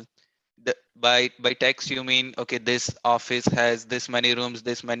model. By text you mean, okay, this office has this many rooms,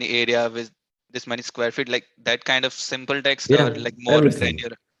 this many area with this many square feet, like that kind of simple text, or Yeah, like more everything.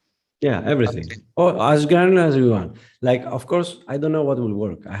 granular? Yeah, everything. Okay. Oh, as granular as you want. Like, of course, I don't know what will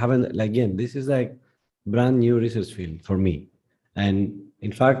work. I haven't, like, again, this is like brand new research field for me. And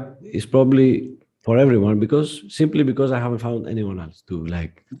in fact, it's probably for everyone because simply because I haven't found anyone else to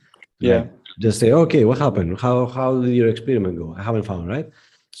Yeah. just say, okay, what happened? How did your experiment go? I haven't found, right?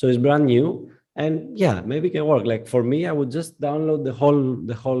 So it's brand new. And yeah, maybe it can work. Like for me, I would just download the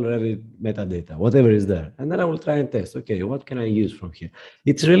whole Revit metadata, whatever is there. And then I will try and test, okay, what can I use from here?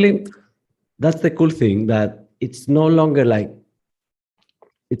 It's really, that's the cool thing, that it's no longer like,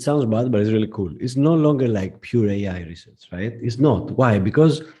 it sounds bad, but it's really cool. It's no longer like pure AI research, right? It's not. Why?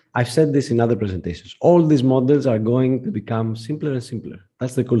 Because I've said this in other presentations. All these models are going to become simpler and simpler.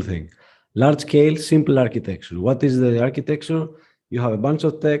 That's the cool thing. Large scale, simple architecture. What is the architecture? You have a bunch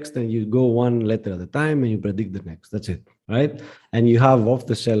of text and you go one letter at a time and you predict the next. That's it, right? And you have off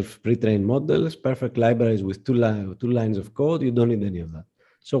the shelf pre-trained models, perfect libraries with two lines of code. You don't need any of that.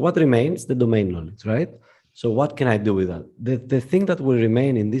 So what remains? The domain knowledge, right? So what can I do with that? The thing that will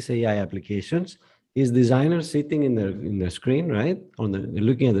remain in these AI applications is designers sitting in their screen, right?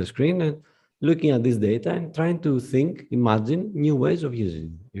 Looking at the screen and looking at this data and trying to imagine new ways of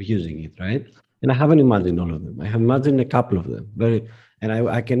using it, right? And I haven't imagined all of them. I have imagined a couple of them, and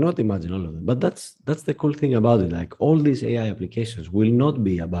I cannot imagine all of them. But that's the cool thing about it. Like all these AI applications will not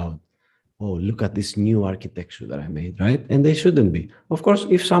be about, oh, look at this new architecture that I made, right? And they shouldn't be. Of course,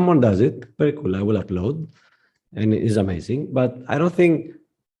 if someone does it, very cool, I will upload and it is amazing. But I don't think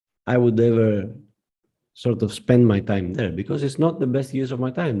I would ever sort of spend my time there because it's not the best use of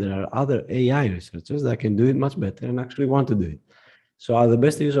my time. There are other AI researchers that can do it much better and actually want to do it. So the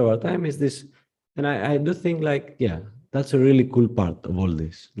best use of our time is this. And I do think like, yeah, that's a really cool part of all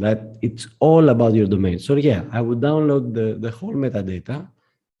this, that it's all about your domain. So yeah, I would download the whole metadata,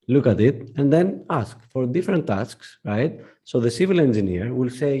 look at it, and then ask for different tasks, right? So the civil engineer will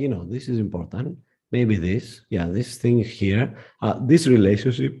say, this is important. Maybe this, yeah, this thing here, this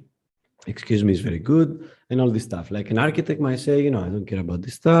relationship, excuse me, is very good, and all this stuff. Like an architect might say, I don't care about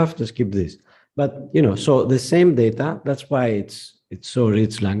this stuff, just keep this. But so the same data, that's why it's so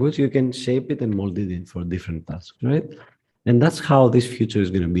rich language. You can shape it and mold it in for different tasks, right? And that's how this future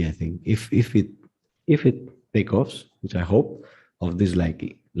is going to be, I think. If it take off, which I hope, of this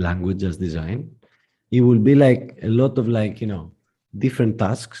like language as design, it will be like a lot of different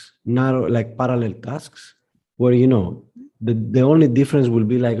tasks, narrow, like parallel tasks, where the only difference will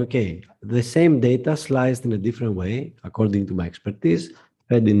be like, okay, the same data sliced in a different way according to my expertise,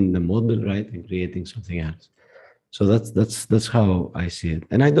 fed in the model, right, and creating something else. So that's how I see it.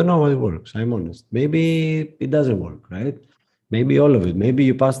 And I don't know how it works, I'm honest. Maybe it doesn't work, right? Maybe all of it. Maybe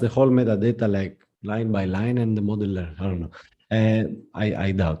you pass the whole metadata like line by line and the model learns. I don't know.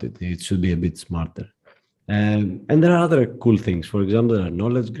 I doubt it. It should be a bit smarter. And there are other cool things. For example, there are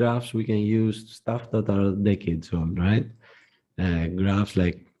knowledge graphs we can use, stuff that are decades old, right? Graphs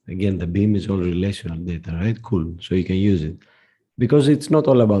like, again, the BIM is all relational data, right? Cool. So you can use it because it's not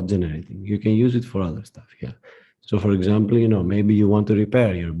all about generating. You can use it for other stuff. Yeah. So for example, maybe you want to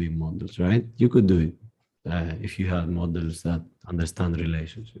repair your BIM models, right? You could do it if you had models that understand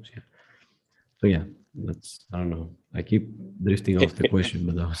relationships. Yeah. So yeah, I don't know. I keep drifting off the question,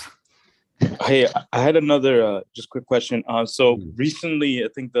 but that was. Hey, I had another just quick question. So recently, I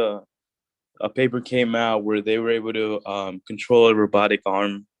think a paper came out where they were able to control a robotic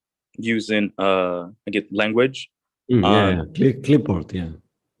arm using language. Clipboard, yeah.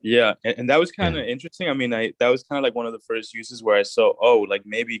 Yeah, and that was kind of interesting. I mean, that was kind of like one of the first uses where I saw, like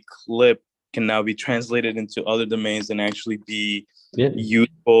maybe Clip can now be translated into other domains and actually be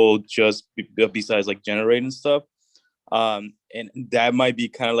useful just besides like generating stuff. And that might be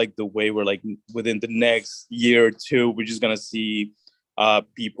kind of like the way where like within the next year or two, we're just gonna see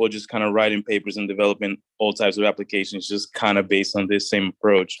people just kind of writing papers and developing all types of applications just kind of based on this same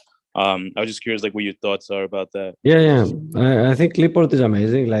approach. I was just curious like what your thoughts are about that. Yeah. I think Clipboard is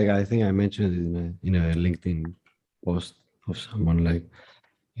amazing. Like I think I mentioned it in a LinkedIn post of someone like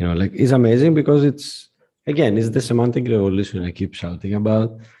it's amazing because it's the semantic revolution I keep shouting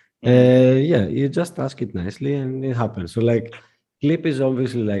about. You just ask it nicely and it happens. So like Clip is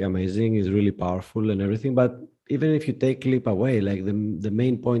obviously like amazing, is really powerful and everything. But even if you take Clip away, like the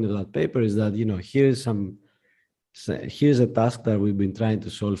main point of that paper is that, here's a task that we've been trying to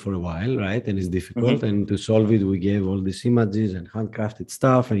solve for a while, right? And it's difficult. And to solve it, we gave all these images and handcrafted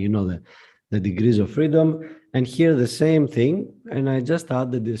stuff and, the degrees of freedom. And here the same thing, and I just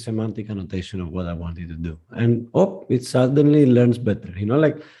added the semantic annotation of what I wanted to do. And it suddenly learns better,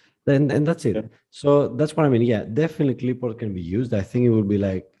 like, and that's it. Yeah. So that's what I mean. Yeah, definitely Clipboard can be used. I think it would be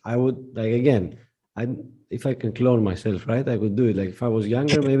like, I would, like, again, if I can clone myself, right, I could do it. Like if I was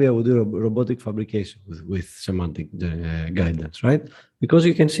younger, maybe I would do robotic fabrication with semantic guidance, right? Because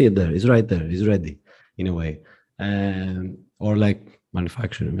you can see it there. It's right there. It's ready in a way. Or like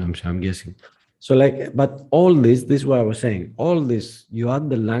manufacturing, I'm guessing. So like, but all this is what I was saying. All this, you add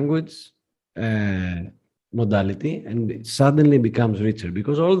the language modality and it suddenly becomes richer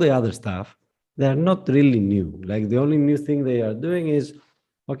because all the other stuff, they're not really new. Like the only new thing they are doing is,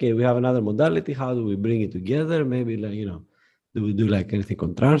 okay, we have another modality. How do we bring it together? Maybe like, do we do like anything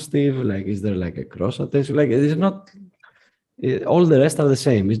contrastive? Like, is there like a cross attention? Like, it is not, all the rest are the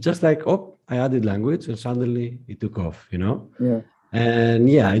same. It's just like, I added language and suddenly it took off, Yeah. And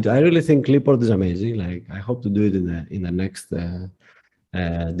yeah, I really think Clipboard is amazing. Like, I hope to do it in the next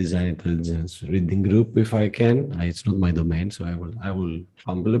design intelligence reading group if I can. It's not my domain, so I will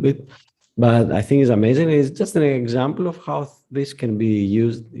fumble a bit. But I think it's amazing. It's just an example of how this can be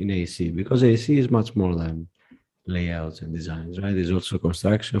used in AC, because AC is much more than layouts and designs, right? There's also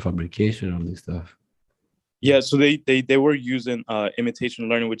construction, fabrication, all this stuff. Yeah, so they were using imitation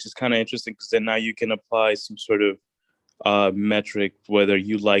learning, which is kind of interesting because then now you can apply some sort of metric, whether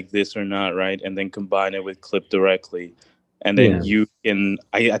you like this or not, right? And then combine it with Clip directly. And then you can,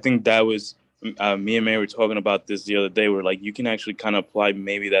 I think that was, me and May were talking about this the other day, where like you can actually kind of apply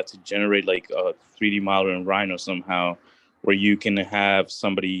maybe that to generate like a 3D model in Rhino somehow, where you can have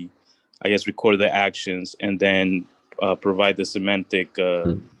somebody, I guess, record the actions and then provide the semantic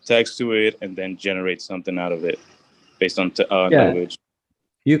text to it and then generate something out of it based on language.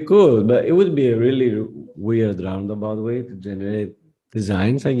 You could, but it would be a really weird roundabout way to generate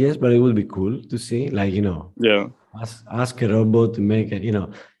designs, I guess, but it would be cool to see, like, ask a robot to make it,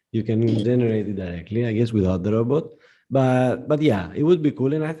 you can generate it directly, I guess, without the robot. But yeah, it would be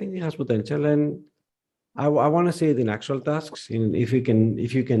cool. And I think it has potential. And I want to see it in actual tasks. If you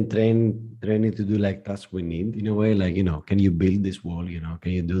can train it to do like tasks we need in a way, like, can you build this wall?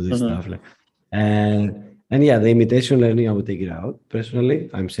 Can you do this stuff? Like, and yeah, the imitation learning, I would take it out. Personally,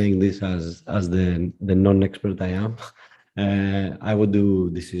 I'm saying this as the non-expert I am. I would do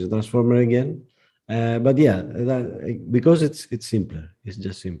decision transformer again. But yeah, because it's simpler. It's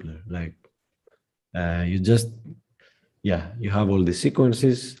just simpler. Like you have all the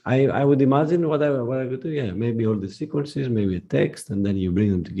sequences. I would imagine what I could do. Yeah, maybe all the sequences, maybe a text, and then you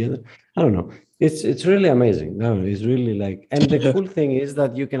bring them together. I don't know. It's really amazing. No, it's really like, and the cool thing is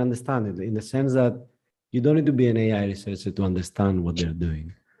that you can understand it in the sense that you don't need to be an AI researcher to understand what they're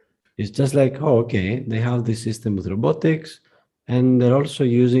doing. It's just like, okay, they have this system with robotics, and they're also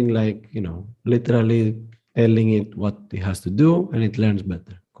using like, literally telling it what it has to do, and it learns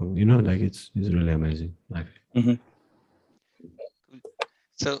better. Like it's really amazing. Like.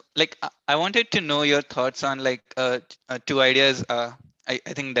 So like, I wanted to know your thoughts on like two ideas. I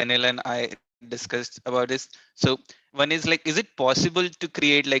think Daniel and I discussed about this. So one is like, is it possible to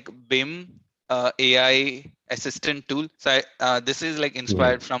create like BIM AI assistant tool? So this is like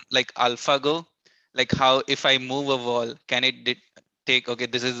inspired from like AlphaGo, like how if I move a wall, can it take, okay,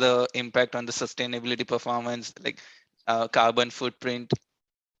 this is the impact on the sustainability performance, like carbon footprint.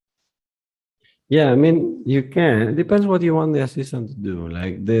 Yeah, I mean, you can. It depends what you want the assistant to do.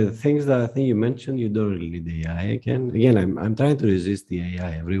 Like the things that I think you mentioned, you don't really need the AI again. I'm trying to resist the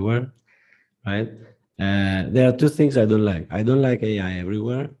AI everywhere, right? There are two things I don't like. I don't like AI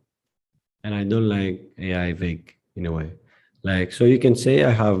everywhere, and I don't like AI vague in a way. Like, so you can say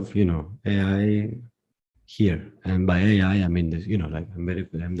I have, AI here, and by AI I mean this, like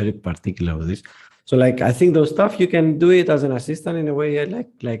I'm very particular with this. So like, I think those stuff, you can do it as an assistant in a way like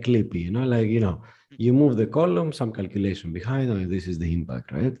Clippy, like, you move the column, some calculation behind, or this is the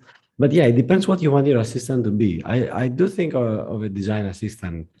impact, right? But yeah, it depends what you want your assistant to be. I do think of a design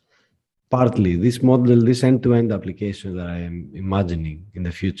assistant, partly this model, this end-to-end application that I am imagining in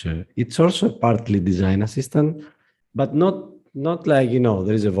the future. It's also partly design assistant, but not like,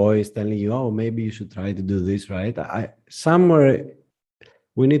 there is a voice telling you, oh, maybe you should try to do this, right? Somewhere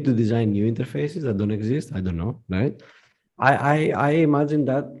we need to design new interfaces that don't exist. I don't know, right? I imagine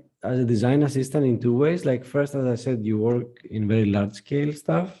that as a design assistant in two ways. Like first, as I said, you work in very large scale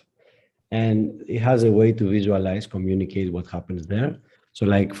stuff, and it has a way to visualize, communicate what happens there. So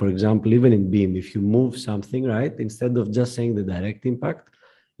like, for example, even in BIM, if you move something, right, instead of just saying the direct impact,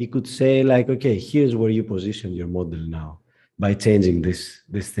 you could say like, okay, here's where you position your model now by changing this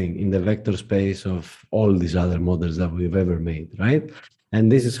thing in the vector space of all these other models that we've ever made, right?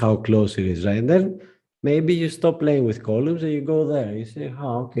 and this is how close it is, right? And then maybe you stop playing with columns and you go there. You say,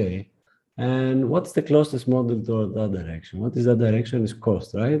 oh, okay. And what's the closest model to that direction? What is that direction is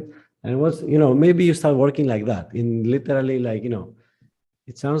cost, right? And what's, maybe you start working like that in literally like,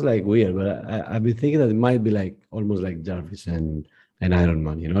 it sounds like weird, but I've been thinking that it might be like almost like Jarvis and Iron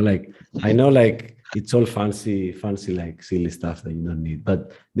Man, like I know like it's all fancy, like silly stuff that you don't need.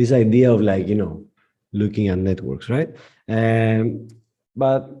 But this idea of like, looking at networks, right?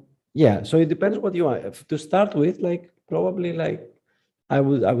 But yeah, so it depends what you want. To start with, like probably like I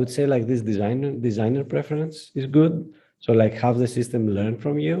would say like this designer preference is good. So like have the system learn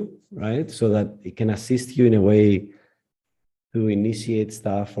from you, right? So that it can assist you in a way to initiate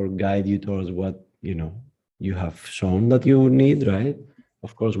stuff or guide you towards what you have shown that you need, right?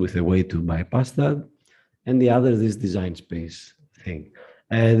 Of course, with a way to bypass that. And the other is design space thing.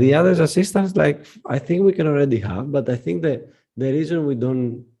 The other assistants, like I think we can already have, but I think that the reason we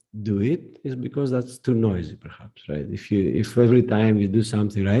don't do it is because that's too noisy, perhaps, right? If every time you do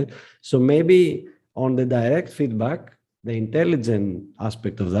something, right? So maybe on the direct feedback, the intelligent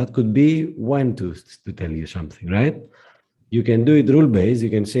aspect of that could be when to tell you something, right? You can do it rule-based. You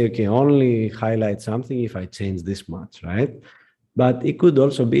can say, okay, only highlight something if I change this much, right? But it could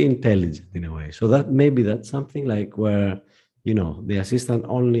also be intelligent in a way. So that maybe that's something like where, the assistant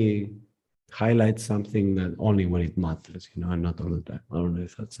only highlights something that only when it matters, and not all the time. I don't know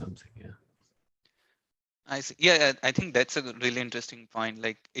if that's something, yeah. I see. Yeah, I think that's a really interesting point.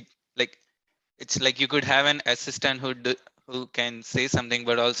 It's like you could have an assistant who can say something,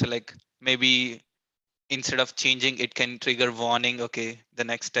 but also like maybe instead of changing, it can trigger warning. Okay, the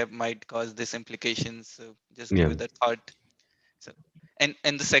next step might cause this implication. So just give it that thought. So, and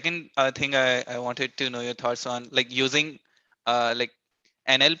the second thing I wanted to know your thoughts on, like using like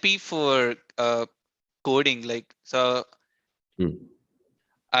NLP for coding. Like so, the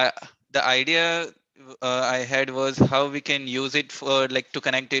idea I had was how we can use it for like to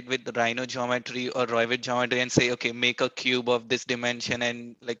connect it with the Rhino geometry or Revit geometry and say, okay, make a cube of this dimension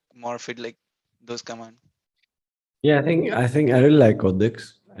and like morph it like those commands. Yeah, I think I really like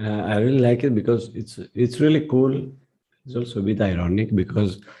Codex. I really like it because it's really cool. It's also a bit ironic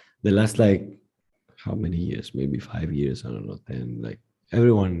because the last like how many years, maybe 5 years, I don't know, 10, like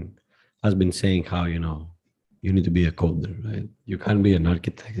everyone has been saying how you need to be a coder, right? You can't be an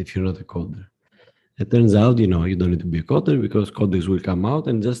architect if you're not a coder. It turns out, you don't need to be a coder because Codex will come out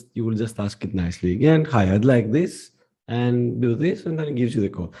and you will just ask it nicely again. Hi, I'd like this and do this, and then it gives you the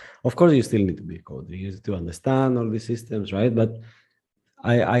code. Of course, you still need to be a coder. You need to understand all these systems, right? But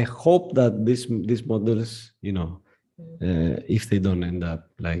I hope that these models, if they don't end up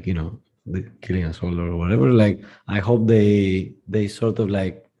like, killing us all or whatever, like I hope they sort of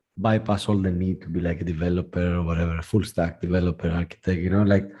like bypass all the need to be like a developer or whatever, a full stack developer, architect,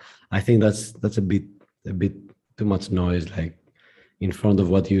 like I think that's a bit too much noise, like in front of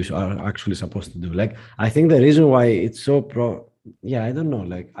what you are actually supposed to do. Like I think the reason why it's so I don't know,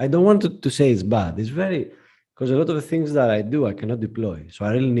 like I don't want to say it's bad. It's very, because a lot of the things that I do I cannot deploy, so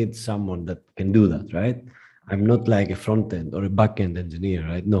I really need someone that can do that, right? I'm not like a front end or a back end engineer,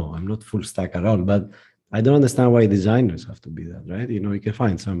 right? No, I'm not full stack at all, but I don't understand why designers have to be that, right? You can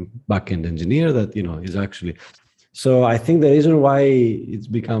find some back end engineer that, is actually. So I think the reason why it's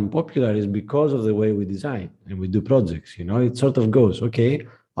become popular is because of the way we design and we do projects, it sort of goes, okay,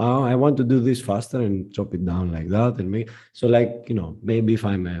 I want to do this faster and chop it down like that. And so like, maybe if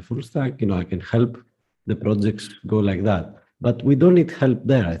I'm a full stack, I can help the projects go like that. But we don't need help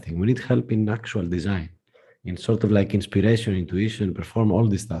there, I think. We need help in actual design, in sort of like inspiration, intuition, perform all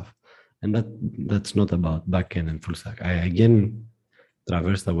this stuff. And that's not about backend and full stack. I again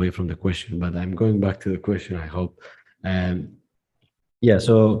traversed away from the question, but I'm going back to the question, I hope.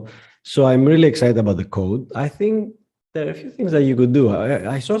 So I'm really excited about the code. I think there are a few things that you could do.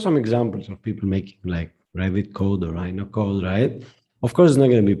 I saw some examples of people making like Revit code or Rhino code, right? Of course, it's not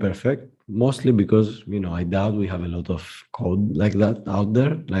going to be perfect, mostly because, I doubt we have a lot of code like that out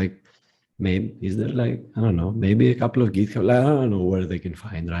there. Like maybe, is there like, I don't know, maybe a couple of GitHub, like, I don't know where they can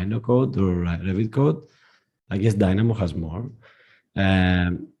find Rhino code or Revit code. I guess Dynamo has more.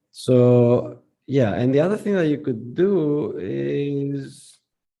 So yeah, and the other thing that you could do is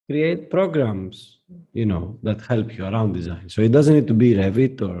create programs, that help you around design. So it doesn't need to be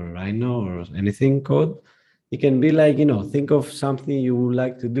Revit or Rhino or anything code. It can be like, think of something you would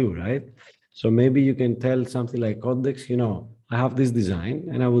like to do, right? So maybe you can tell something like Codex, I have this design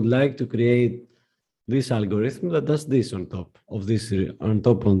and I would like to create this algorithm that does this on top of this,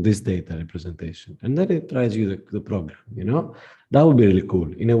 on this data representation. And then it tries you the program, that would be really cool.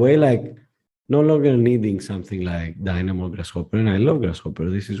 In a way, like no longer needing something like Dynamo or Grasshopper. And I love Grasshopper.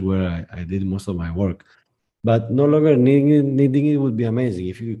 This is where I did most of my work. But no longer needing it would be amazing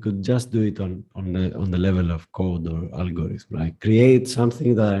if you could just do it on the level of code or algorithm, right? Create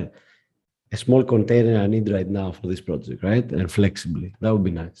something that a small container I need right now for this project, right? And flexibly, that would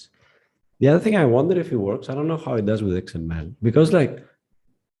be nice. The other thing, I wonder if it works. I don't know how it does with XML, because like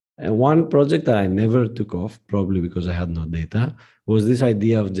one project that I never took off, probably because I had no data, was this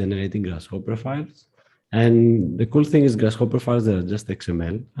idea of generating Grasshopper files. And the cool thing is Grasshopper files that are just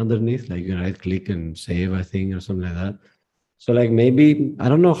XML underneath, like you right click and save, I think, or something like that. So like maybe, I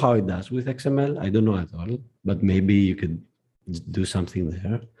don't know how it does with XML. I don't know at all, but maybe you could do something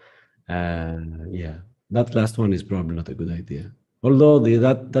there. Yeah, that last one is probably not a good idea. Although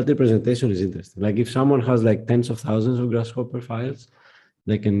that representation is interesting. Like if someone has like tens of thousands of Grasshopper files,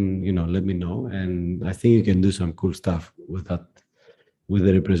 they can, let me know. And I think you can do some cool stuff with that, with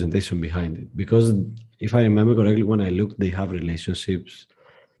the representation behind it. Because if I remember correctly, when I looked, they have relationships.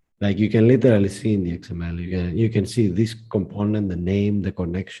 Like you can literally see in the XML, you can see this component, the name, the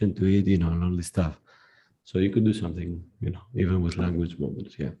connection to it, and all this stuff. So you could do something, even with language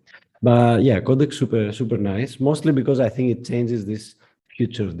models, yeah. But yeah, Codex super nice, mostly because I think it changes this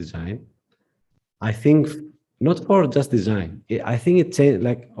future of design. I think not for just design. I think it changed,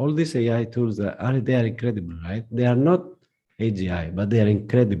 like all these AI tools they are incredible, right? They are not AGI, but they are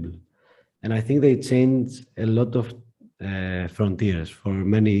incredible. And I think they change a lot of frontiers for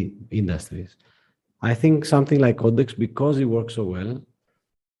many industries. I think something like Codex, because it works so well,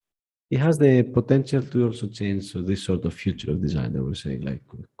 it has the potential to also change this sort of future of design. I would say, like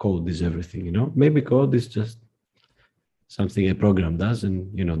code is everything, Maybe code is just something a program does,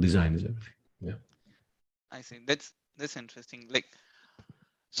 and design is everything. Yeah. I see. That's interesting. Like,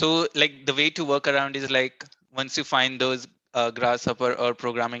 so like the way to work around is like once you find those Grasshopper or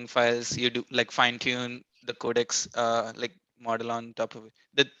programming files, you do like fine tune the Codex like model on top of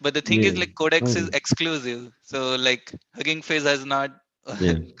it. But the thing is like Codex is exclusive. So like Hugging Face has not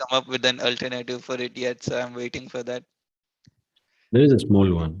come up with an alternative for it yet. So I'm waiting for that. There is a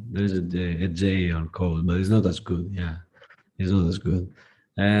small one. There is a J on code, but it's not as good. Yeah, it's not as good.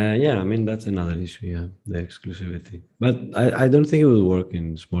 Yeah, I mean, that's another issue. Yeah, the exclusivity. But I don't think it will work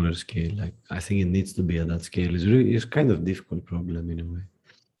in smaller scale. Like, I think it needs to be at that scale. It's kind of difficult problem in a way.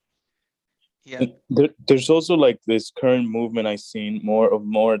 Yeah. There's also like this current movement I've seen more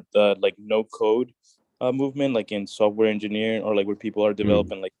like no code movement, like in software engineering, or like where people are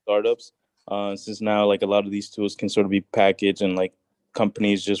developing like startups. Since now like a lot of these tools can sort of be packaged, and like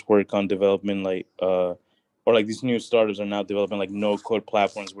companies just work on development, like or like these new startups are now developing like no code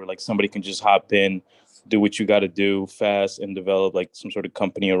platforms where like somebody can just hop in, do what you got to do fast, and develop like some sort of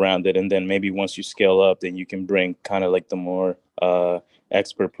company around it. And then maybe once you scale up, then you can bring kind of like the more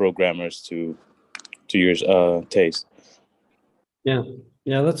expert programmers to your taste. Yeah,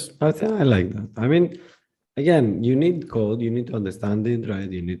 I think I like that. I mean, again, you need code, you need to understand it, right?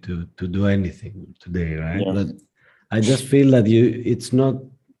 You need to do anything today, right? Yeah. But I just feel that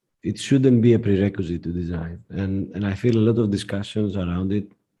it shouldn't be a prerequisite to design. And I feel a lot of discussions around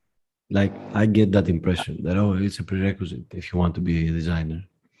it, like I get that impression that, oh, it's a prerequisite if you want to be a designer.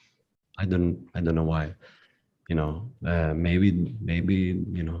 I don't know why, maybe, maybe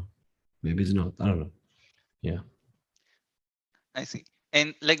it's not, I don't know. Yeah. I see.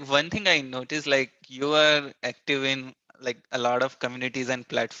 And like one thing I noticed, like you are active in like a lot of communities and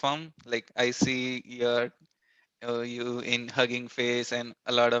platform. Like I see you in Hugging Face and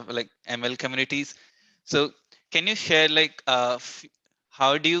a lot of like ML communities. So can you share like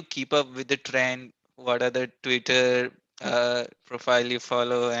how do you keep up with the trend? What are the Twitter profile you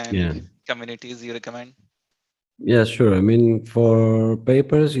follow and communities you recommend? Yeah, sure. I mean, for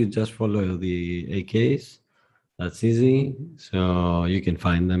papers, you just follow the AKs. That's easy. So you can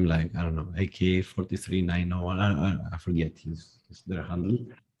find them like, I don't know, AK43901. I forget his their handle.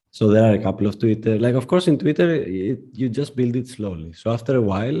 So there are a couple of Twitter. Like, of course, in Twitter, you just build it slowly. So after a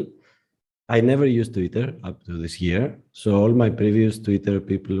while, I never used Twitter up to this year. So all my previous Twitter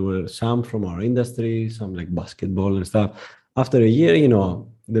people were some from our industry, some like basketball and stuff. After a year,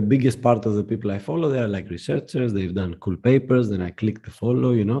 the biggest part of the people I follow, they are like researchers. They've done cool papers. Then I click the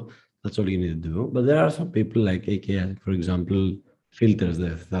follow, that's all you need to do. But there are some people like AKI, for example, filters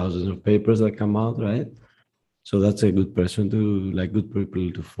the thousands of papers that come out, right? So that's a good person good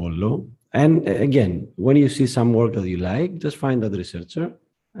people to follow. And again, when you see some work that you like, just find that researcher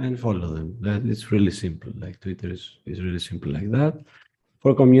and follow them. That it's really simple. Like Twitter is really simple like that.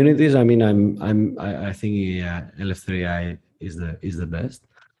 For communities, I mean, I think L3AI is the best,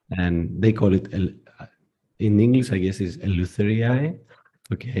 and they call it in English, I guess, is Eleutheria.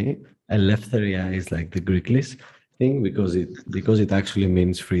 Okay. Eleftheria is like the Greek list thing because it actually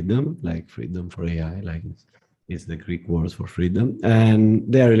means freedom, like freedom for AI, like it's the Greek word for freedom, and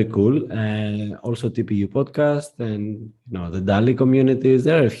they are really cool. Also TPU podcast and the DALI communities.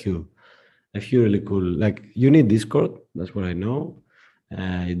 There are a few really cool. Like you need Discord. That's what I know.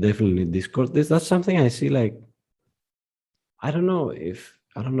 You definitely need Discord. That's something I see. Like I don't know if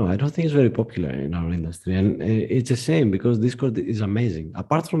I don't know. I don't think it's very popular in our industry, and it's a shame because Discord is amazing.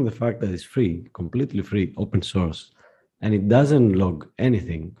 Apart from the fact that it's free, completely free, open source, and it doesn't log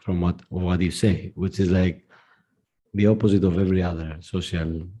anything from what you say, which is like the opposite of every other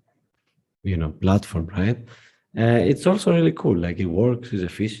social, platform, right? It's also really cool. Like it works, it's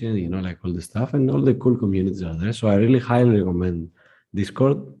efficient, like all the stuff, and all the cool communities are there. So I really highly recommend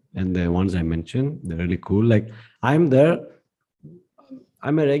Discord and the ones I mentioned. They're really cool. Like I'm there.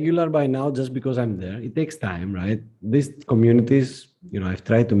 I'm a regular by now just because I'm there. It takes time, right? These communities, I've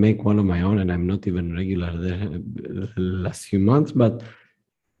tried to make one of my own, and I'm not even regular there the last few months, but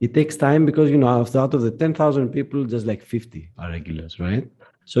it takes time because out of the 10,000 people, just like 50 are regulars, right?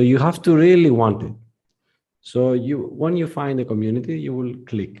 So you have to really want it. So when you find a community, you will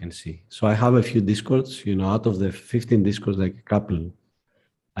click and see. So I have a few Discords, out of the 15 Discords, like a couple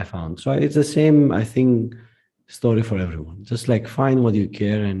I found. So it's the same, I think, story for everyone. Just like find what you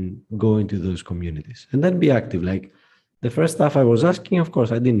care and go into those communities and then be active. Like the first stuff I was asking, of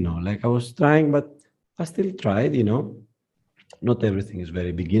course, I didn't know. Like I was trying, but I still tried, Not everything is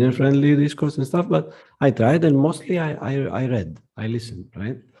very beginner friendly, Discourse and stuff, but I tried and mostly I read, I listened,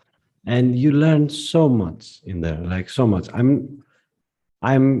 right? And you learn so much in there, like so much.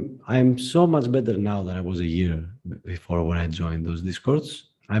 I'm so much better now than I was a year before when I joined those Discords.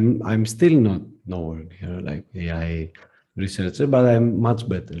 I'm still not nowhere near like AI researcher, but I'm much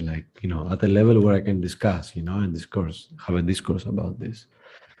better, like at a level where I can discuss, and have a discourse about this.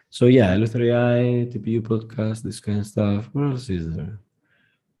 So yeah, Luther AI, TPU podcast, this kind of stuff. What else is there?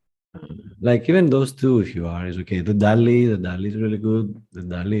 Like even those two, if you are, is okay. The DALI is really good. The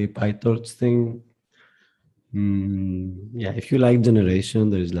DALI PyTorch thing. Yeah, if you like generation,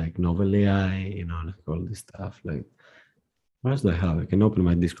 there's like Novel AI, like all this stuff. Like, what else do I have? I can open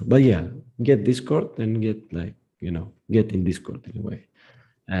my Discord. But yeah, get Discord and get like, get in Discord in a way.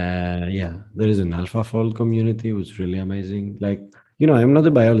 Yeah, there is an AlphaFold community, which is really amazing. Like, I'm not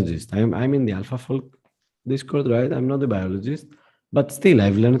a biologist. I'm in the AlphaFold Discord, right? I'm not a biologist, but still,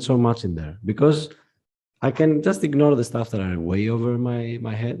 I've learned so much in there because I can just ignore the stuff that are way over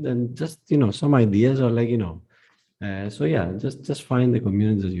my head and just some ideas are like so yeah, just find the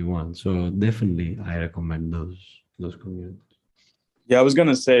communities that you want. So definitely, I recommend those communities. Yeah, I was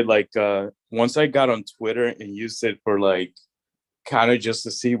gonna say like once I got on Twitter and used it for like kind of just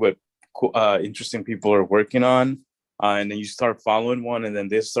to see what interesting people are working on, and then you start following one, and then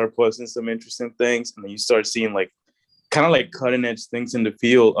they start posting some interesting things, and then you start seeing like kind of like cutting edge things in the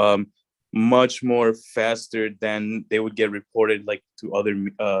field, much more faster than they would get reported like to other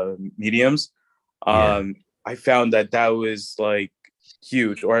mediums. I found that was like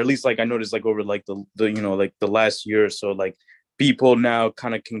huge, or at least like I noticed like over like the like the last year or so, like people now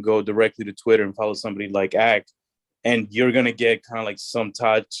kind of can go directly to Twitter and follow somebody like Ak, and you're gonna get kind of like some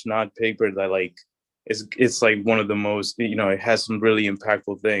top-notch paper that like it's like one of the most, it has some really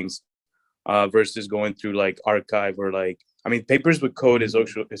impactful things, versus going through like archive or like, I mean, papers with code is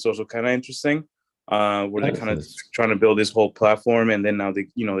also kind of interesting, where they're kind of trying to build this whole platform, and then now they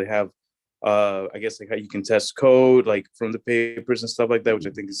have I guess like how you can test code like from the papers and stuff like that, which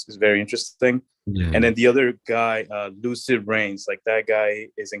I think is very interesting. Yeah. And then the other guy, Lucid Reigns, like that guy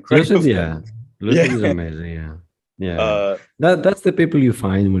is incredible. Lucid is amazing. Yeah. That's the people you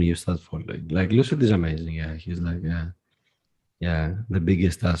find when you start following. Like Lucid is amazing. Yeah, he's like the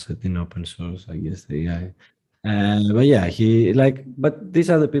biggest asset in open source, I guess, the AI. But yeah, but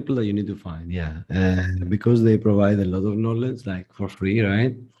these are the people that you need to find. Yeah, because they provide a lot of knowledge, like for free,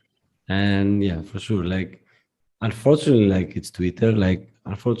 right? And yeah, for sure. Like, unfortunately, like it's Twitter. Like,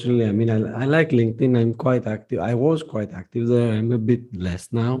 unfortunately, I mean, I like LinkedIn. I'm quite active. I was quite active there. I'm a bit less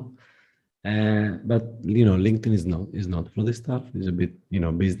now. But LinkedIn is not for this stuff. It's a bit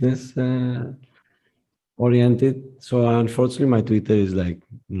business oriented. So unfortunately, my Twitter is like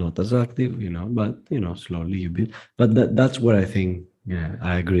not as active. But slowly you build. But that's where I think. Yeah,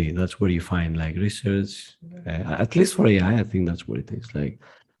 I agree. That's where you find like research. At least for AI, I think that's what it is. Like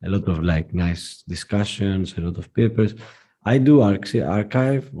a lot of like nice discussions, a lot of papers. I do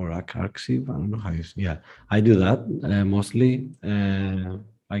archive or archive. I don't know how you say. Yeah, I do that mostly,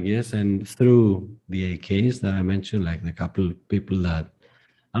 I guess, and through the AKs that I mentioned, like the couple people that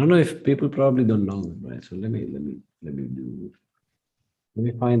I don't know if people probably don't know them, right? So let me do Let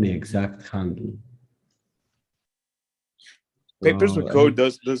me find the exact handle. Papers with So, Code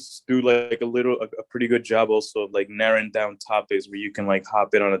does do like a pretty good job also of like narrowing down topics where you can like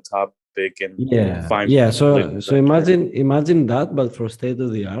hop in on a topic and yeah, find yeah. like, So imagine that, but for state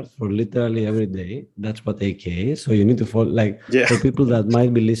of the art, for literally every day. That's what AK is. So you need to follow, like, yeah. for people that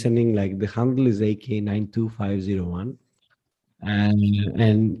might be listening, like the handle is AK92501.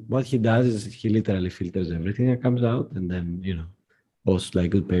 And what he does is he literally filters everything that comes out, and then posts like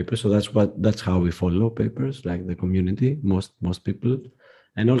good papers. So that's how we follow papers, like the community, most people.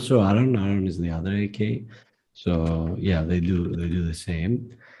 And also Aaron is the other AK. So yeah, they do the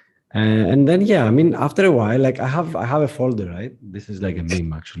same. And then yeah, I mean, after a while, like I have a folder, right? This is like a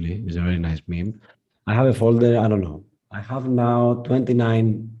meme actually. It's a very nice meme. I have a folder, I don't know. I have now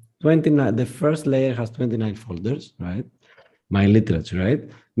 29. The first layer has 29 folders, right? My literature, right?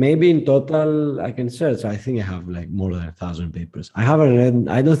 Maybe in total I can search. I think I have like more than 1,000 papers. I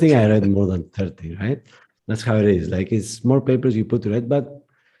don't think I read more than 30, right? That's how it is. Like it's more papers you put to read, but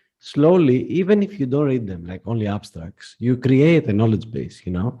slowly, even if you don't read them, like only abstracts, you create a knowledge base,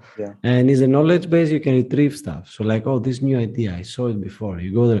 Yeah. And in a knowledge base, you can retrieve stuff. So like, oh, this new idea, I saw it before.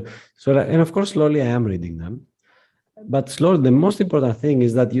 You go there. So like, and of course, slowly I am reading them. But slowly, the most important thing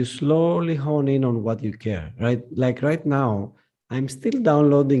is that you slowly hone in on what you care, right? Like right now, I'm still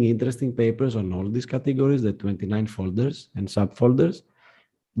downloading interesting papers on all these categories, the 29 folders and subfolders,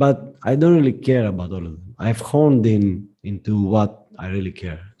 but I don't really care about all of them. I've honed in into what I really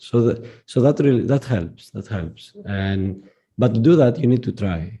care. So that helps. That helps. And but to do that, you need to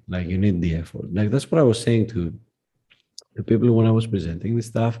try. Like you need the effort. Like that's what I was saying to the people when I was presenting this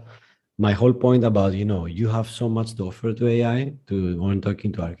stuff. My whole point about you have so much to offer to AI to when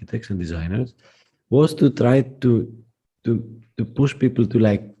talking to architects and designers was to try to push people to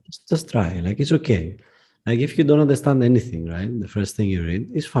like just try. Like it's okay. Like if you don't understand anything, right? The first thing you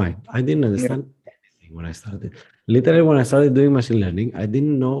read is fine. I didn't understand anything when I started. Literally, when I started doing machine learning, I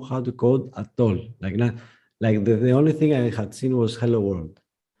didn't know how to code at all. Like not like the only thing I had seen was Hello World,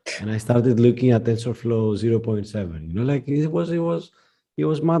 and I started looking at TensorFlow 0.7. Like it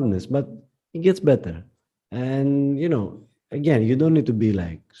was madness, but it gets better. And again, you don't need to be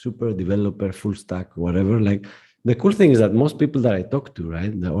like super developer, full stack, whatever. Like the cool thing is that most people that I talk to,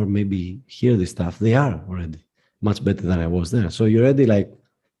 right, or maybe hear this stuff, they are already much better than I was there. So you're already like,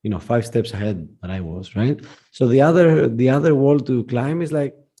 5 steps ahead than I was, right? So the other wall to climb is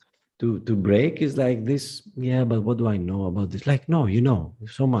like to break is like this. Yeah, but what do I know about this? Like, no,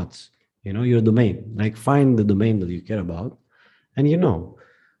 so much. Your domain. Like, find the domain that you care about, and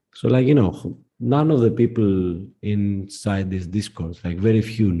So like none of the people inside this Discord, like very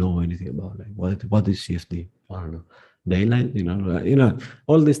few know anything about like what is CFD. I don't know. Daylight,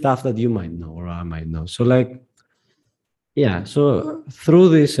 all the stuff that you might know or I might know. So like, yeah. So through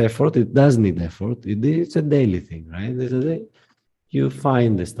this effort, it does need effort. It's a daily thing, right? There's a day you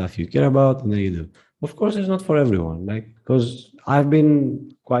find the stuff you care about and then you do. Of course, it's not for everyone, like because I've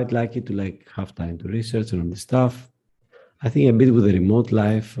been quite lucky to like have time to research on the stuff. I think a bit with the remote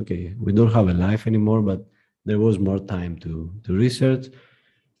life. Okay, we don't have a life anymore, but there was more time to research.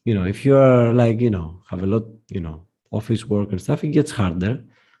 If you are like have a lot office work and stuff, it gets harder.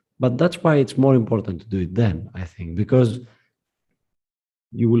 But that's why it's more important to do it then, I think, because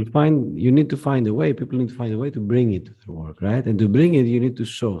you need to find a way, people need to find a way to bring it to their work, right? And to bring it, you need to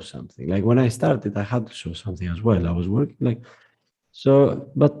show something. Like when I started, I had to show something as well. I was working like, so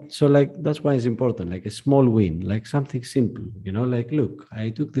like, that's why it's important, like a small win, like something simple, like, look,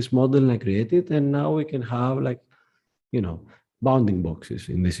 I took this model and I created it, and now we can have like, bounding boxes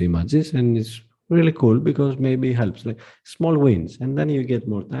in these images. And it's really cool because maybe it helps, like small wins. And then you get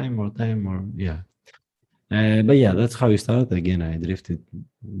more time, or yeah. But yeah, that's how we started. Again, I drifted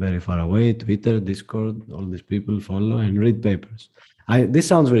very far away. Twitter, Discord, all these people follow and read papers. This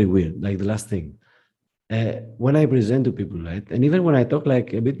sounds very weird, like the last thing. When I present to people, right, and even when I talk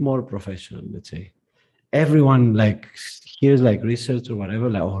like a bit more professional, let's say, everyone like hears like research or whatever,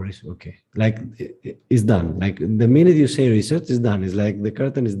 like, oh, okay, like it's done. Like the minute you say research is done, it's like the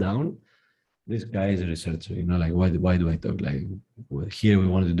curtain is down. This guy is a researcher, like why do I talk like here? We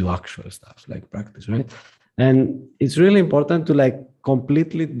want to do actual stuff, like practice, right? And it's really important to like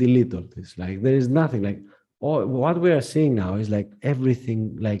completely delete all this. Like there is nothing like, what we are seeing now is like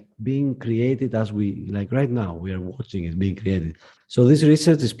everything like being created as we like right now we are watching it being created. So this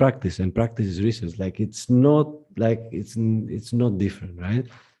research is practice and practice is research. Like it's not like it's not different, right?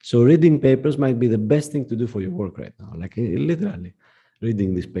 So reading papers might be the best thing to do for your work right now. Like literally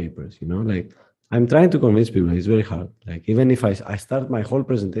reading these papers, like I'm trying to convince people. It's very hard. Like even if I start my whole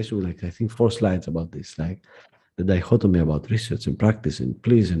presentation with like I think 4 slides about this, like the dichotomy about research and practice and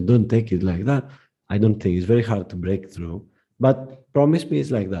please and don't take it like that, I don't think it's very hard to break through. But promise me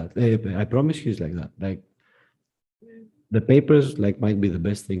it's like that. I promise you it's like that. Like the papers like might be the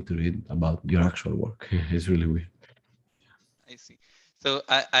best thing to read about your actual work. It's really weird. I see. So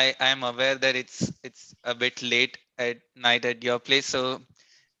I am aware that it's a bit late at night at your place. So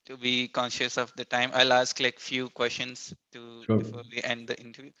to be conscious of the time, I'll ask like few questions before we end the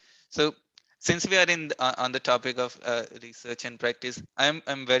interview. So since we are on the topic of research and practice,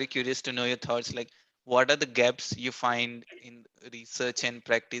 I'm very curious to know your thoughts. Like, what are the gaps you find in research and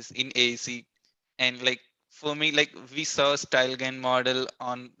practice in AEC? And like for me, like we saw StyleGAN model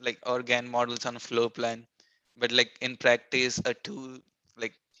on like or GAN models on a flow plan, but like in practice, a tool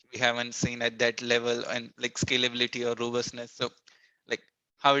like we haven't seen at that level and like scalability or robustness. So like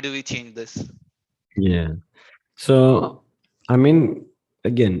how do we change this? Yeah. So, I mean,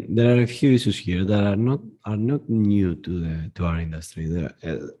 again, there are a few issues here that are not new to our industry.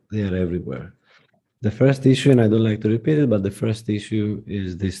 They are everywhere. The first issue, and I don't like to repeat it, but the first issue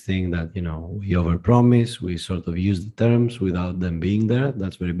is this thing that we overpromise. We sort of use the terms without them being there.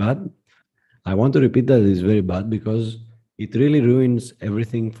 That's very bad. I want to repeat that it's very bad because it really ruins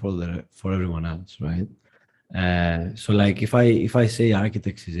everything for everyone else, right? So like if I say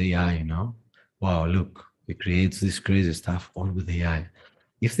architects is AI, wow, look, it creates this crazy stuff all with AI.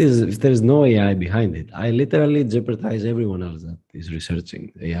 If there's no AI behind it, I literally jeopardize everyone else that is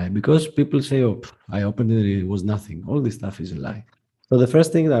researching AI because people say, oh, I opened it, it was nothing. All this stuff is a lie. So the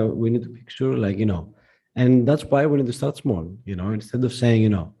first thing that we need to make sure, and that's why we need to start small, instead of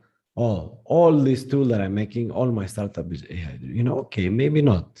saying, oh, all this tool that I'm making, all my startup is AI. Okay, maybe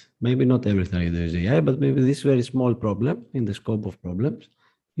not everything I do is AI, but maybe this very small problem in the scope of problems,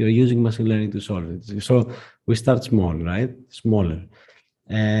 you're using machine learning to solve it. So we start small, right? Smaller.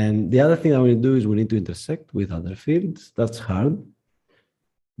 And the other thing that we need to do is we need to intersect with other fields. That's hard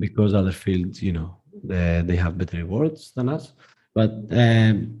because other fields, they have better rewards than us. But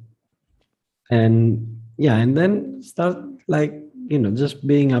and then start just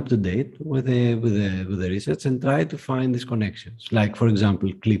being up to date with the research and try to find these connections. Like for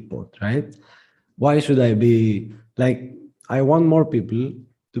example, Clipboard, right? Why should I be like? I want more people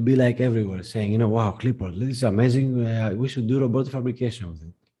to be like everywhere, saying, wow, Clipboard, this is amazing. We should do robotic fabrication with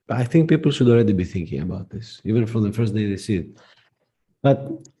it. But I think people should already be thinking about this, even from the first day they see it. But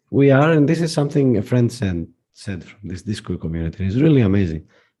we are, and this is something a friend said from this Discord community. It's really amazing.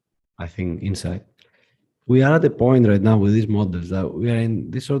 I think insight. We are at a point right now with these models that we are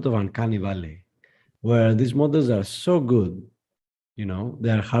in this sort of uncanny valley where these models are so good, they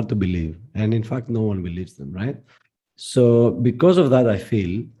are hard to believe. And in fact, no one believes them, right? So because of that, I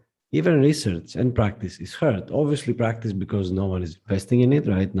feel even research and practice is hurt. Obviously practice because no one is investing in it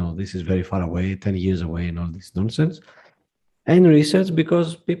right now. This is very far away, 10 years away and all this nonsense. And research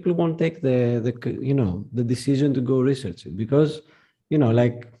because people won't take the decision to go research it because,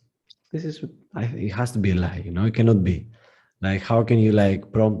 this is, it has to be a lie, it cannot be. Like, how can you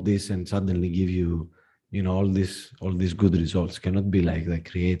prompt this and suddenly give you, all these good results? Cannot be like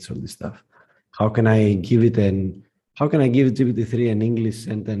that creates all this stuff. How can I give GPT-3 an English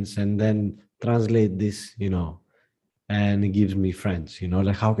sentence and then translate this, and it gives me French,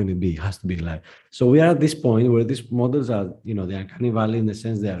 how can it be? It has to be like. So we are at this point where these models are, the uncanny valley in the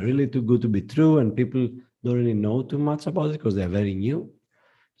sense they are really too good to be true and people don't really know too much about it because they're very new.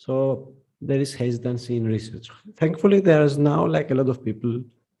 So there is hesitancy in research. Thankfully, there's now a lot of people,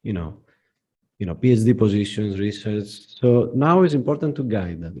 PhD positions, research. So now it's important to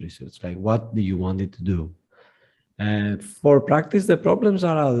guide that research. Like, what do you want it to do? And for practice, the problems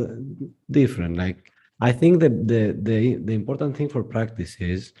are different. Like, I think that the important thing for practice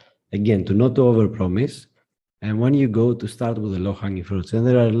is, again, to not overpromise. And when you go to start with the low-hanging fruits, and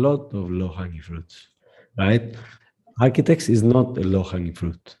there are a lot of low-hanging fruits, right? Architects is not a low-hanging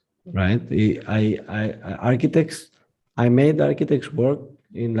fruit, right? I made architects work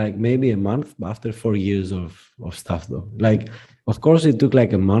in maybe a month after 4 years of stuff though. Of course, it took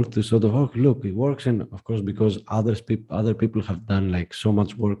a month to sort of, oh, look, it works. And of course, because other people have done so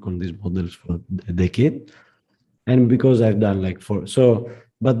much work on these models for a decade. And because I've done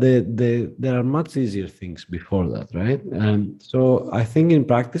but there are much easier things before that, right? So I think in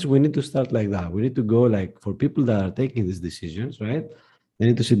practice, we need to start like that. We need to go for people that are taking these decisions, right? They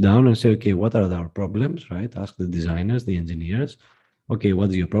need to sit down and say, okay, what are our problems, right? Ask the designers, the engineers, okay,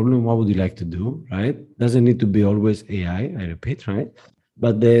 what's your problem? What would you like to do, right? Doesn't need to be always AI, I repeat, right?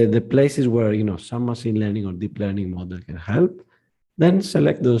 But the places where, some machine learning or deep learning model can help, then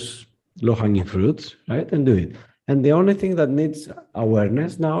select those low-hanging fruits, right? And do it. And the only thing that needs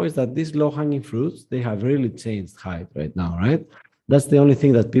awareness now is that these low-hanging fruits, they have really changed height right now, right? That's the only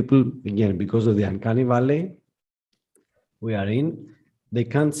thing that people, again, because of the uncanny valley we are in, they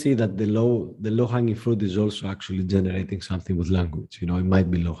can't see that the low-hanging fruit is also actually generating something with language. You know, it might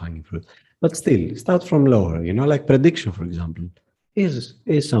be low-hanging fruit, but still, start from lower. You know, like prediction, for example, is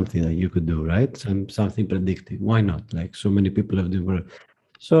something that you could do, right? Something predictive. Why not? Like so many people have done.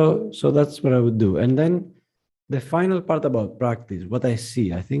 So that's what I would do, and then the final part about practice, what I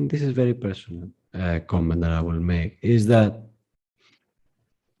see, I think this is very personal comment that I will make, is that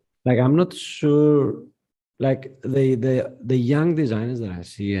like I'm not sure, like the young designers that I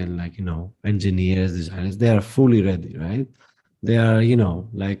see and like engineers, designers, they are fully ready, right? They are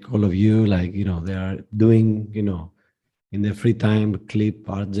like all of you, like they are doing in their free time clip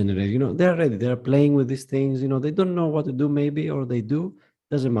art generate, they are ready, they are playing with these things, they don't know what to do maybe, or they do,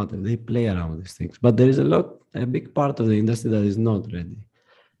 doesn't matter, they play around with these things. But there is a big part of the industry that is not ready,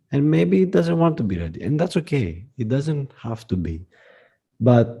 and maybe it doesn't want to be ready, and that's okay, it doesn't have to be.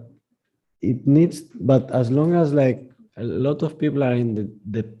 But as long as like a lot of people are in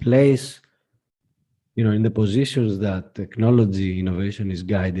the place, in the positions that technology innovation is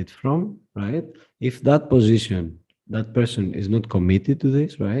guided from, right? If that position, that person is not committed to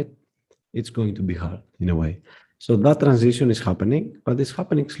this, right? It's going to be hard in a way. So that transition is happening, but it's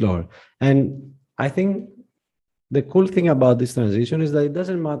happening slower. And I think the cool thing about this transition is that it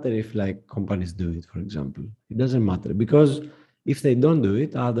doesn't matter if like companies do it, for example. It doesn't matter, because if they don't do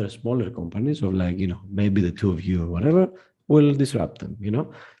it, other smaller companies or like, maybe the two of you or whatever will disrupt them,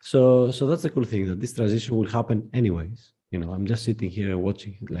 So that's the cool thing, that this transition will happen anyways. I'm just sitting here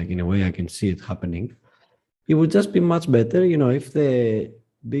watching it, like in a way I can see it happening. It would just be much better, if the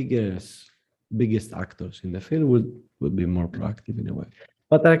biggest actors in the field would be more proactive in a way.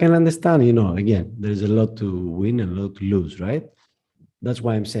 But I can understand, again, there's a lot to win and a lot to lose, right? That's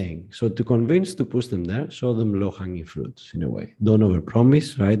why I'm saying. So to convince, to push them there, show them low-hanging fruits in a way. Don't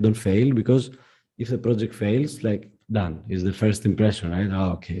overpromise, right? Don't fail, because if the project fails, like done, is the first impression, right?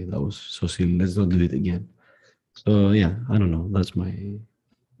 Oh, okay, that was so silly. Let's not do it again. So yeah, I don't know. That's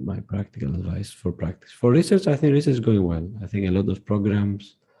my practical advice for practice. For research, I think research is going well. I think a lot of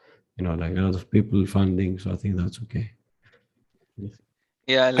programs, like a lot of people funding. So I think that's okay.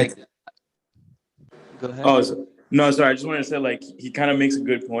 Yeah, like go ahead. Oh, no, sorry. I just wanted to say, like, he kind of makes a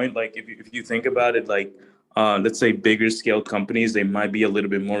good point. Like, if you think about it, like, let's say bigger scale companies, they might be a little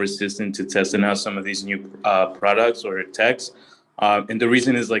bit more resistant to testing out some of these new products or techs. And the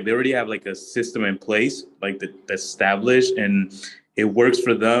reason is like they already have like a system in place, like that's established, and it works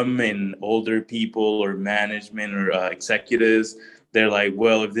for them. And older people or management or executives, they're like,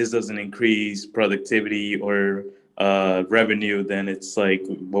 well, if this doesn't increase productivity or revenue, then it's like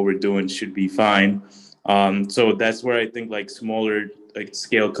what we're doing should be fine. So that's where I think like smaller like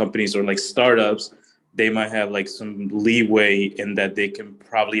scale companies or like startups, they might have like some leeway in that they can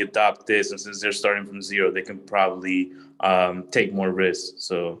probably adopt this, and since they're starting from zero, they can probably take more risks.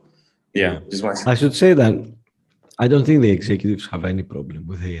 So yeah. Just want I should say that I don't think the executives have any problem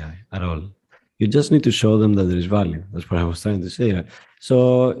with AI at all. You just need to show them that there is value. That's what I was trying to say. Right? So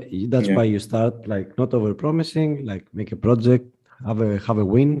that's why you start like not over promising, like make a project, have a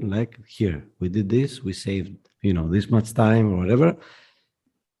win, like here, we did this, we saved, this much time or whatever.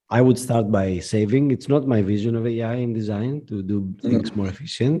 I would start by saving. It's not my vision of AI in design to do things more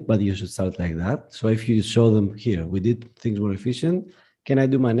efficient, but you should start like that. So if you show them here, we did things more efficient, can I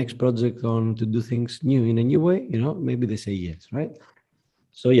do my next project on to do things new in a new way? Maybe they say yes, right?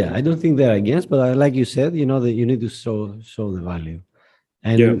 So yeah, I don't think they're against, but like you said, that you need to show the value.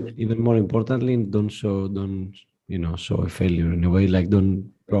 And even more importantly, don't show a failure in a way, like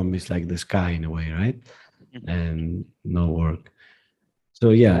don't promise like the sky in a way, right? And no work.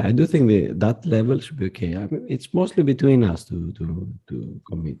 So yeah, I do think that level should be okay. I mean, it's mostly between us to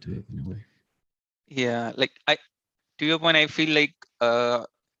commit to it in a way. Yeah, like to your point, I feel like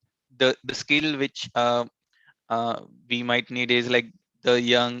the skill which we might need is like the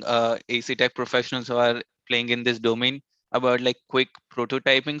young AC tech professionals who are playing in this domain, about like quick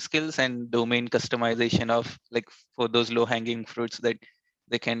prototyping skills and domain customization of like for those low hanging fruits that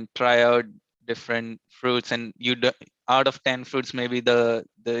they can try out different fruits, and out of 10 fruits, maybe the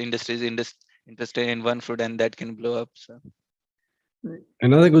industry is interested in one fruit and that can blow up. So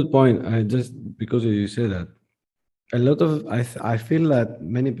another good point, I just because you say that, a lot of I feel that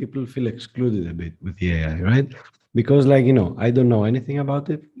many people feel excluded a bit with the AI, right? Because like I don't know anything about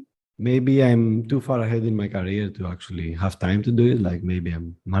it. Maybe I'm too far ahead in my career to actually have time to do it. Like maybe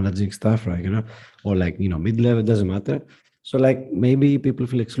I'm managing stuff, right? Or like mid-level, doesn't matter. So like maybe people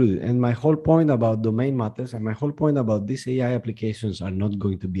feel excluded. And my whole point about domain matters and my whole point about these AI applications are not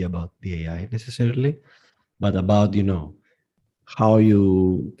going to be about the AI necessarily, but about, how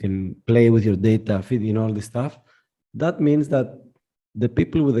you can play with your data, fit in all this stuff. That means that the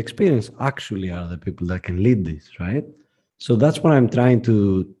people with experience actually are the people that can lead this, right? So that's what I'm trying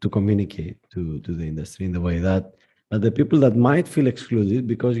to communicate to the industry in the way that the people that might feel excluded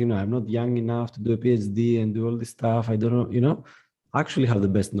because I'm not young enough to do a PhD and do all this stuff. I don't know, actually have the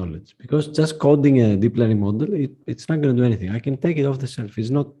best knowledge because just coding a deep learning model, it's not going to do anything. I can take it off the shelf. It's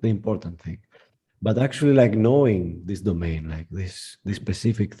not the important thing. But actually like knowing this domain, like this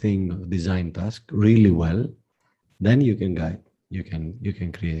specific thing of design task really well, then you can guide, you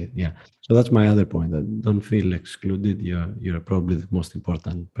can create. Yeah. So that's my other point, that don't feel excluded. You're probably the most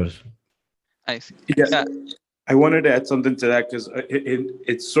important person. I see. Yeah. Yeah. I wanted to add something to that because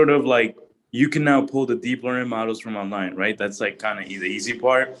it's sort of like you can now pull the deep learning models from online, right? That's like kind of the easy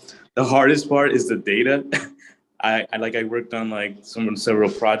part. The hardest part is the data. I worked on like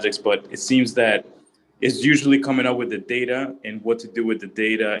several projects, but it seems that it's usually coming up with the data and what to do with the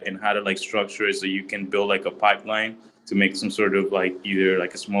data and how to like structure it so you can build like a pipeline to make some sort of like either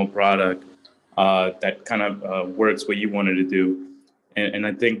like a small product that kind of works what you wanted to do. And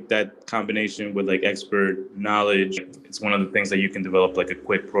I think that combination with like expert knowledge, it's one of the things that you can develop like a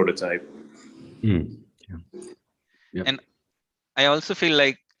quick prototype. Yeah. Yep. And I also feel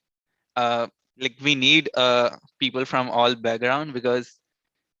like we need people from all background, because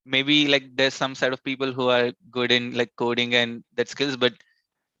maybe like there's some set of people who are good in like coding and that skills, but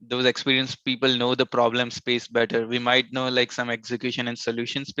those experienced people know the problem space better. We might know like some execution and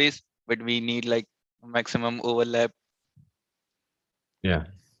solution space, but we need like maximum overlap. Yeah.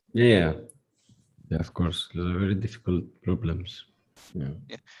 Yeah. Yeah, of course. Those are very difficult problems. Yeah.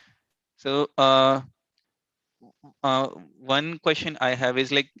 So one question I have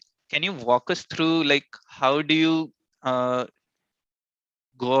is like, can you walk us through like how do you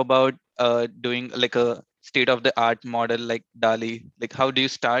go about doing like a state of the art model like DALL-E? Like how do you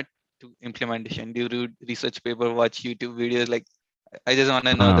start to implementation? Do you read research paper, watch YouTube videos? Like I just want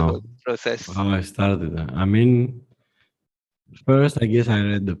to know the whole process. How I started. I mean, first, I guess I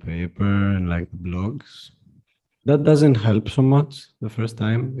read the paper and like the blogs. That doesn't help so much the first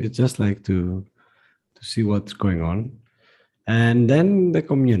time. It's just like to see what's going on. And then the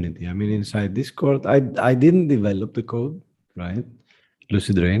community. I mean, inside Discord, I didn't develop the code, right?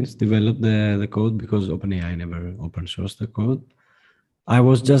 Lucid Rains developed the code because OpenAI never open sourced the code. I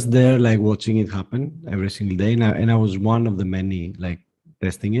was just there like watching it happen every single day. And I was one of the many like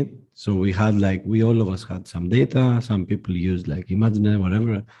testing it. So we had like, we all of us had some data. Some people used like Imaginary,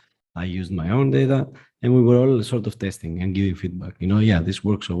 whatever. I used my own data and we were all sort of testing and giving feedback. Yeah, this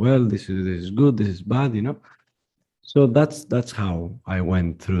works so well. This is good. This is bad, So that's how I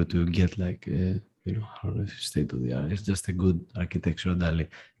went through to get like, state of the art. It's just a good architectural DALL-E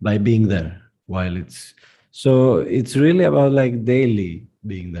by being there while it's really about like daily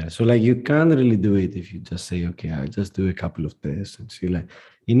being there. So like you can't really do it if you just say, okay, I just do a couple of tests and see, like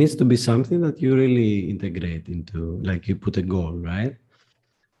it needs to be something that you really integrate into, like you put a goal, right?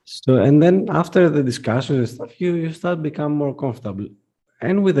 So, and then after the discussion and stuff, you start become more comfortable.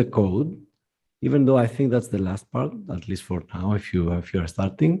 And with the code, even though I think that's the last part, at least for now, if you are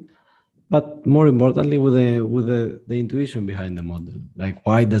starting, but more importantly, with the intuition behind the model, like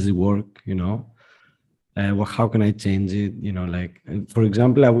why does it work? How can I change it? Like for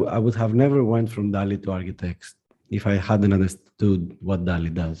example, I would have never went from DALL-E to Architext if I hadn't understood what DALL-E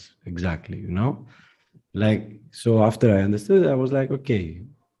does exactly. Like so after I understood, I was like, okay,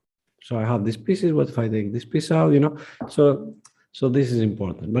 so I have these pieces. What if I take this piece out? So this is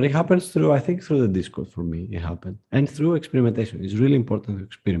important, but it happens through, I think, through the Discord for me. It happened, and through experimentation. It's really important to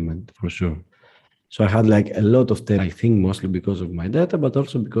experiment for sure. So I had like a lot of tests, I think, mostly because of my data, but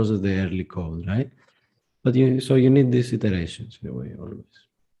also because of the early code, right? But you need these iterations in a way always.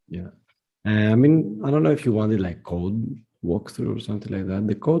 Yeah. I mean, I don't know if you wanted like code walkthrough or something like that.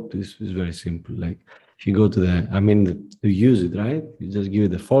 The code is very simple. Like if you go to to use it, right? You just give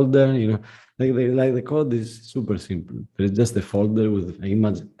it a folder, like the code is super simple. There's just a folder with an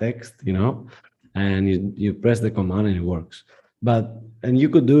image text, and you press the command and it works. And you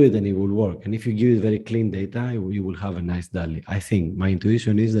could do it and it will work. And if you give it very clean data, you will have a nice DALL-E. I think my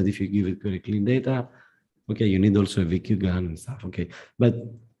intuition is that if you give it very clean data, okay, you need also a VQ gun and stuff. Okay, but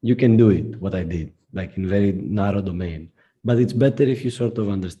you can do it, what I did, like in very narrow domain. But it's better if you sort of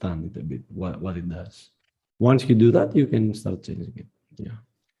understand it a bit, what it does. Once you do that, you can start changing it. Yeah.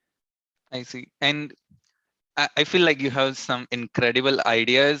 I see. And I feel like you have some incredible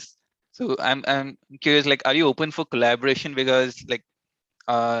ideas So I'm curious, like, are you open for collaboration? Because like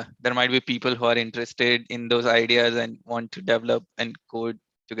there might be people who are interested in those ideas and want to develop and code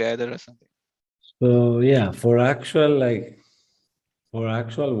together or something. So yeah, for actual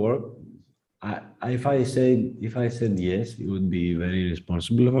work, if I said yes, it would be very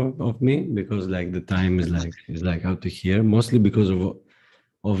responsible of me, because like the time is like out to here, mostly because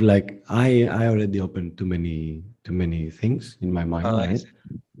of like I already opened too many things in my mind, I right?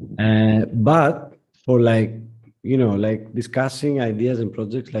 see. But for like, like discussing ideas and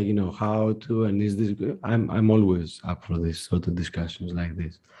projects, like, how to, and is this good? I'm always up for this sort of discussions like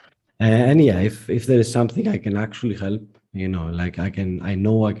this. And yeah, if there is something I can actually help, like I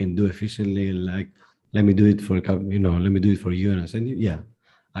know I can do efficiently, like let me do it for a couple, let me do it for you, and I said, yeah,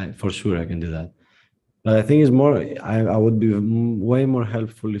 I for sure I can do that. But I think it's more, I would be way more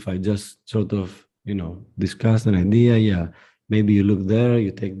helpful if I just sort of, discuss an idea. Yeah, maybe you look there,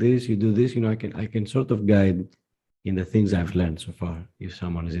 you take this, you do this. I can sort of guide in the things I've learned so far, if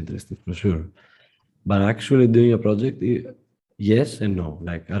someone is interested, for sure. But actually doing a project, yes and no.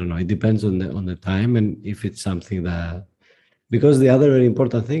 Like, I don't know, it depends on the time, and if it's something that, because the other very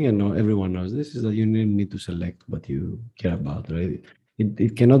important thing, and everyone knows this, is that you need to select what you care about, right?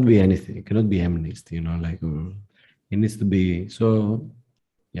 It cannot be anything. It cannot be eminist, like, or it needs to be. So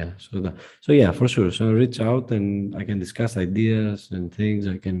yeah, so yeah, for sure. So reach out and I can discuss ideas and things.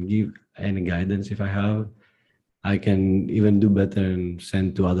 I can give any guidance if I have. I can even do better and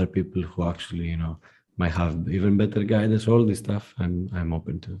send to other people who actually, might have even better guidance. All this stuff I'm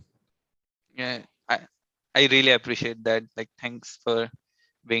open to. Yeah, I really appreciate that. Like, thanks for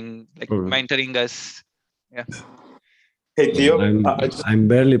being like Sure. mentoring us. Yeah. Hey Theo, I'm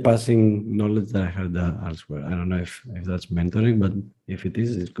barely passing knowledge that I heard elsewhere. I don't know if that's mentoring, but if it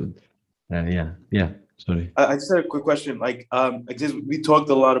is, it's good. Yeah. Sorry. I just had a quick question. Like, I guess we talked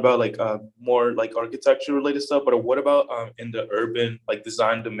a lot about like more like architecture related stuff, but what about in the urban like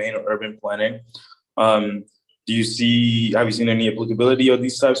design domain or urban planning? Um, have you seen any applicability of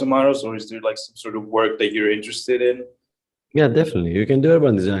these types of models, or is there like some sort of work that you're interested in? Yeah, definitely. You can do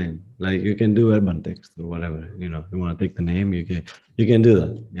urban design, like you can do urban text or whatever. You want to take the name, you can do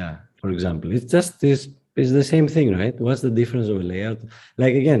that. Yeah. For example, it's just this. It's the same thing, right? What's the difference of a layout?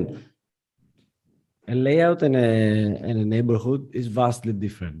 Like again, a layout and a neighborhood is vastly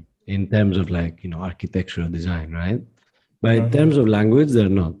different in terms of like architectural design, right? But in terms of language, they're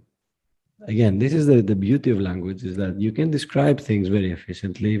not. Again, this is the beauty of language, is that you can describe things very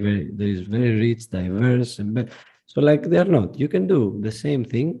efficiently. There is very rich, diverse, so like they're not. You can do the same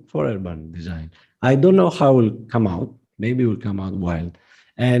thing for urban design. I don't know how it will come out. Maybe it will come out wild.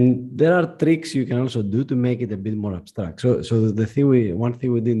 And there are tricks you can also do to make it a bit more abstract. So one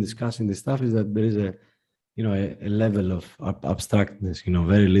thing we didn't discuss in this stuff is that there is a level of abstractness,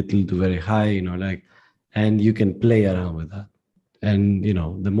 very little to very high, like, and you can play around with that. And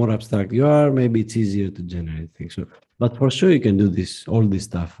the more abstract you are, maybe it's easier to generate things. So, but for sure, you can do all this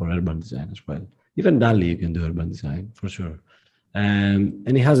stuff for urban design as well. Even DALL-E, you can do urban design for sure, and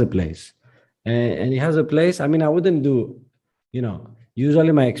it has a place. And it has a place. I mean, I wouldn't do,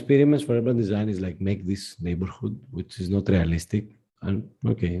 usually my experiments for urban design is like make this neighborhood, which is not realistic. And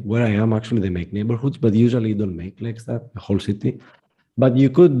okay, where I am, actually, they make neighborhoods, but usually you don't make like that, a whole city. But you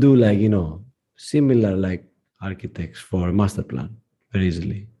could do like, similar like architects for a master plan very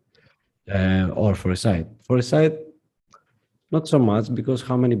easily, or for a site. For a site, not so much, because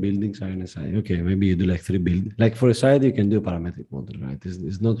how many buildings are in a site? Okay, maybe you do like 3 buildings. Like for a site, you can do a parametric model, right?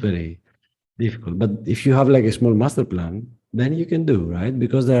 It's not very difficult. But if you have like a small master plan, then you can do, right?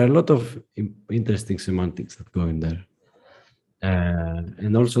 Because there are a lot of interesting semantics that go in there.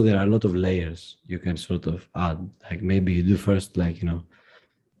 And also there are a lot of layers you can sort of add. Like maybe you do first like,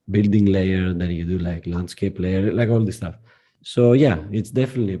 building layer, then you do like landscape layer, like all this stuff. So yeah, it's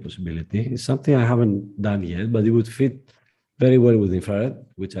definitely a possibility. It's something I haven't done yet, but it would fit very well with infrared,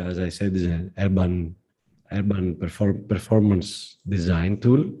 which, as I said, is an urban performance design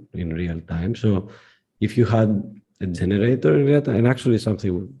tool in real time. So if you had a generator in real time, and actually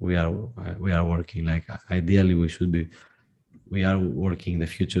something we are working, like ideally we are working in the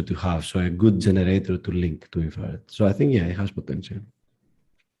future to have so a good generator to link to infrared. So I think, yeah, it has potential.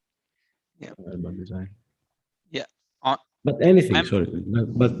 Yeah. Urban design. Yeah. But anything, sorry,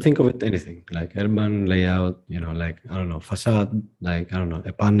 but think of it anything, like urban layout, like, I don't know, facade, like, I don't know,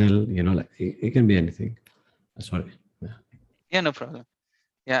 a panel, like it can be anything. Sorry. Yeah, no problem.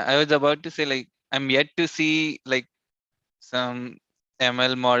 Yeah, I was about to say, like, I'm yet to see like some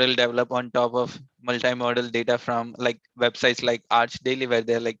ML model develop on top of multi-model data from like websites like Arch Daily, where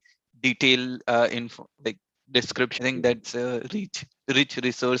they're like detailed info, like description. I think that's reach. rich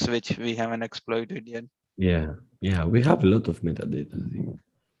resource which we haven't exploited yet. Yeah, yeah, we have a lot of metadata, I think.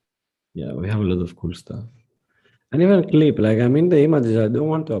 Yeah, we have a lot of cool stuff. And even Clip, like, I mean, the images, I don't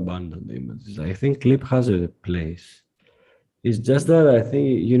want to abandon the images. I think Clip has a place. It's just that I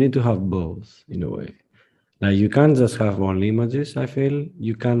think you need to have both in a way. Like, you can't just have only images, I feel.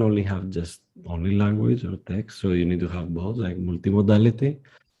 You can't only have just only language or text. So you need to have both, like multimodality.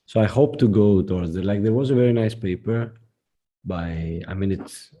 So I hope to go towards it. Like, there was a very nice paper by, I mean,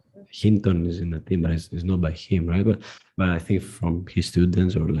 it's Hinton is in the team, but it's not by him, right? But I think from his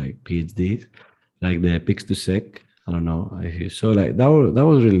students or like PhDs, like the Pix2Sec, I don't know if you saw, like that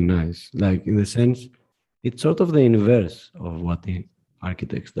was really nice. Like, in the sense, it's sort of the inverse of what the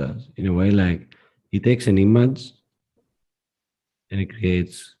architects does in a way. Like, it takes an image and it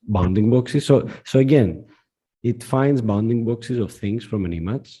creates bounding boxes. So again, it finds bounding boxes of things from an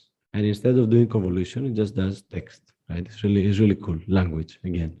image, and instead of doing convolution, it just does text. Right? It's really cool. Language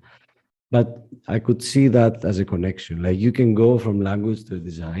again. But I could see that as a connection. Like, you can go from language to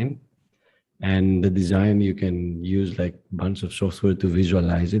design, and the design you can use like a bunch of software to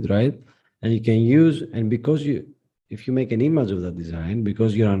visualize it, right? And you can use, and because if you make an image of that design,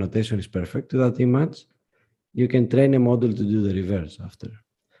 because your annotation is perfect to that image, you can train a model to do the reverse after.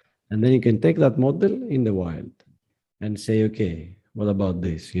 And then you can take that model in the wild and say, okay, what about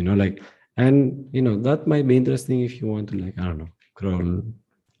this? You know, like, and you know, that might be interesting if you want to, like, I don't know, crawl,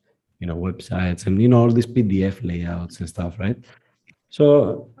 you know, websites and, you know, all these PDF layouts and stuff, right?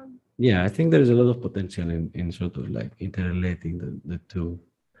 So yeah, I think there is a lot of potential in sort of like interrelating the two.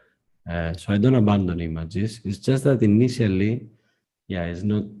 So I don't abandon images. It's just that initially, yeah, it's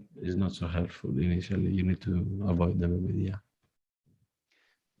not so helpful initially. You need to avoid them a bit, yeah.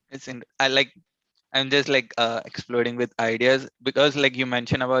 I'm just like exploding with ideas, because like you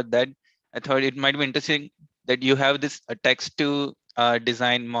mentioned about that, I thought it might be interesting that you have this text to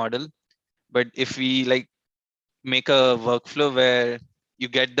design model, but if we like make a workflow where you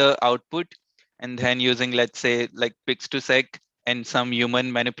get the output, and then using, let's say, like Pix2Sec and some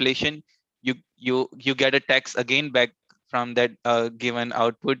human manipulation, you get a text again back from that given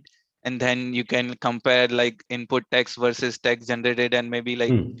output, and then you can compare like input text versus text generated, and maybe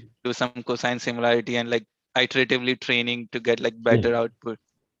like do some cosine similarity and like iteratively training to get like better output.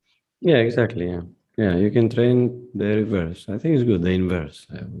 Yeah, exactly. Yeah, yeah. You can train the reverse. I think it's good. The inverse,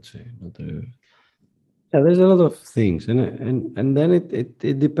 I would say, not the reverse. Yeah, there's a lot of things, and then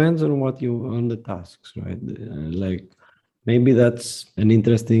it depends on what you on the tasks, right? Like, maybe that's an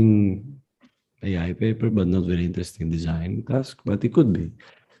interesting AI paper, but not very interesting design task. But it could be.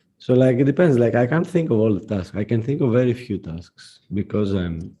 So like, it depends. Like, I can't think of all the tasks. I can think of very few tasks because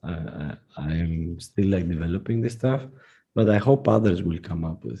I'm still like developing this stuff. But I hope others will come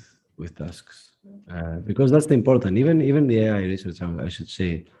up with tasks because that's the important. Even the AI research, I should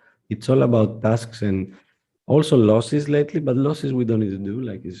say, it's all about tasks and also losses lately. But losses we don't need to do.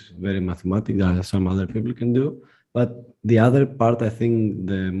 Like, it's very mathematical. That some other people can do. But the other part, I think,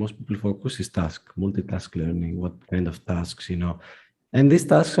 the most people focus is multitask learning. What kind of tasks, you know? And these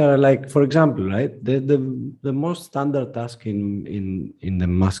tasks are like, for example, right? The most standard task in the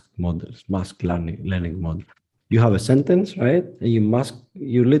masked learning model. You have a sentence, right? And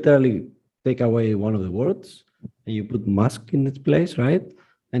you literally take away one of the words and you put mask in its place, right?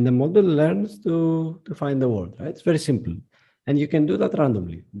 And the model learns to find the word, right? It's very simple. And you can do that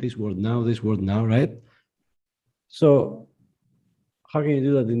randomly. This word now, right? So how can you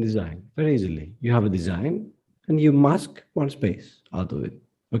do that in design? Very easily. You have a design and you mask one space out of it,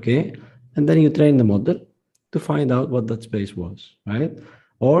 okay? And then you train the model to find out what that space was, right?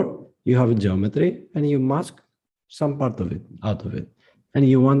 Or you have a geometry and you mask some part of it out of it, and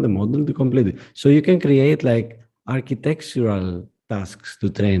you want the model to complete it. So you can create like architectural tasks to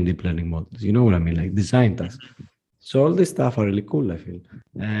train deep learning models. You know what I mean? Like design tasks. So all this stuff are really cool, I feel.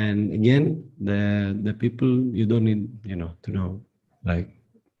 And again, the people, you don't need, you know, to know like,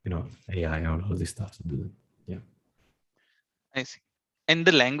 you know, AI or all this stuff to do that. Yeah. I see. And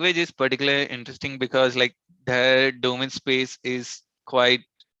the language is particularly interesting because like their domain space is quite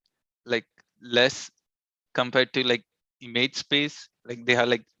like less compared to like image space. Like they have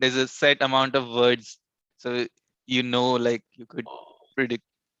like, there's a set amount of words. So, you know, like you could predict.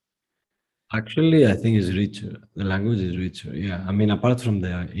 Actually, I think it's richer. The language is richer. Yeah. I mean, apart from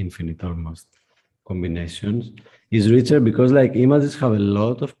the infinite almost combinations, is richer because like images have a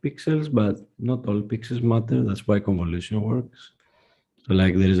lot of pixels, but not all pixels matter. That's why convolution works. So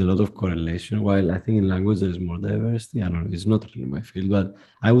like there is a lot of correlation, while I think in language there is more diversity. I don't know, it's not really my field, but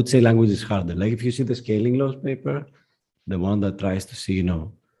I would say language is harder. Like if you see the scaling laws paper, the one that tries to see, you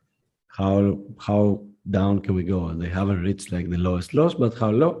know, how down can we go? They haven't reached like the lowest loss, but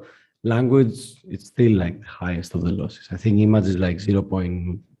how low? Language, it's still like the highest of the losses. I think image is like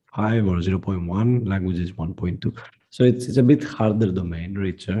 0.5 or 0.1, language is 1.2. So it's a bit harder domain,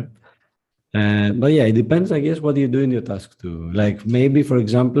 richer. But yeah, it depends, I guess, what you do in your task too. Like maybe, for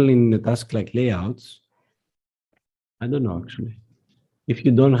example, in a task like layouts, I don't know actually. If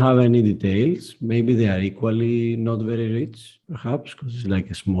you don't have any details, maybe they are equally not very rich, perhaps, because it's like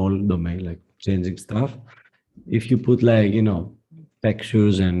a small domain, like changing stuff. If you put like,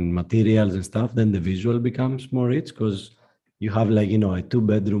 textures and materials and stuff, then the visual becomes more rich because you have like, a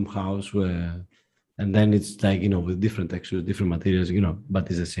 2-bedroom house where, and then it's like, with different textures, different materials, but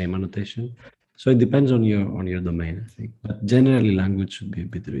it's the same annotation. So it depends on your domain, I think. But generally language should be a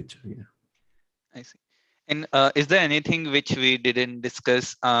bit richer, yeah. I see. And is there anything which we didn't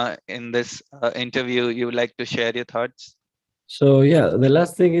discuss in this interview you would like to share your thoughts? So yeah, the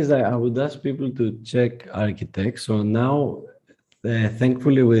last thing is that I would ask people to check Architect. So now,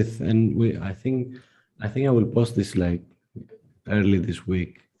 thankfully, I think I will post this like early this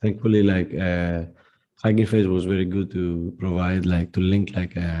week. Thankfully, like Hugging Face was very good to provide like to link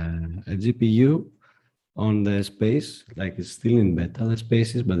like a GPU on the space. Like it's still in beta, the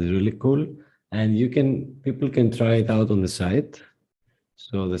spaces, but it's really cool. And people can try it out on the site.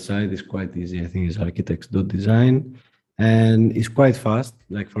 So the site is quite easy. I think it's architects.design and it's quite fast.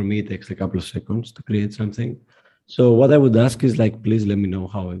 Like for me, it takes a couple of seconds to create something. So what I would ask is like, please let me know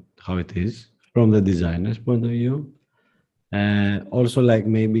how it is from the designer's point of view. Also like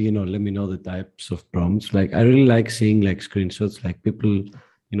maybe, let me know the types of prompts. Like I really like seeing like screenshots, like people,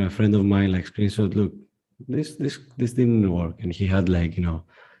 a friend of mine like screenshot, look, this didn't work. And he had like,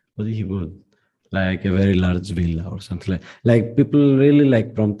 what did he put? Like a very large villa or something like people really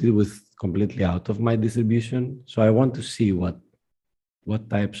like prompted with completely out of my distribution. So I want to see what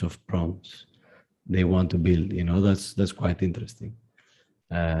types of prompts they want to build, that's quite interesting.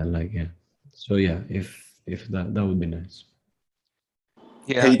 Yeah. So yeah, if that would be nice.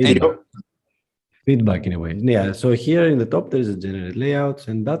 Yeah. Hey, Feedback in a way. Yeah. So here in the top, there is a generate layouts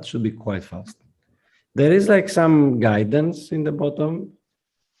and that should be quite fast. There is like some guidance in the bottom,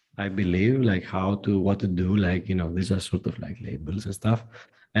 I believe, like what to do, like, these are sort of like labels and stuff.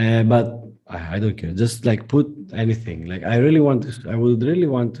 But I don't care. Just like put anything. Like I would really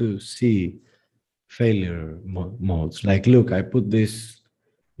want to see failure modes. Like, look, I put this,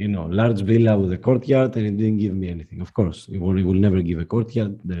 large villa with a courtyard and it didn't give me anything. Of course, it will never give a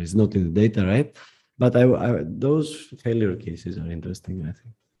courtyard. There is not in the data, right? But those failure cases are interesting, I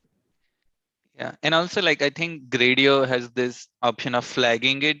think. Yeah, and also like I think Gradio has this option of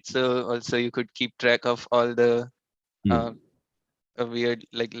flagging it, so also you could keep track of all the weird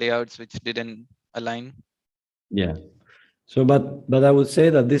like layouts which didn't align. Yeah. So, but I would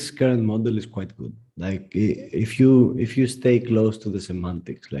say that this current model is quite good. Like if you stay close to the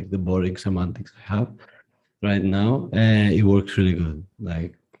semantics, like the boring semantics I have right now, it works really good.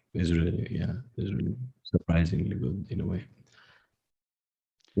 Like it's really surprisingly good in a way.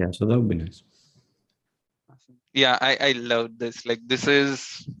 Yeah, so that would be nice. Yeah, I love this. Like this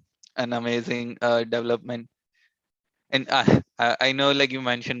is an amazing development. And I know, like you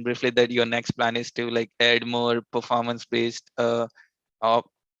mentioned briefly, that your next plan is to like add more performance-based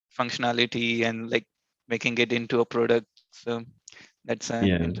functionality and like making it into a product. So that's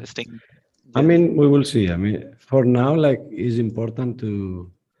interesting. I mean, we will see. I mean, for now, like, it's important to,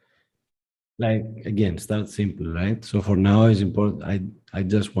 like, again, start simple, right? So for now, it's important. I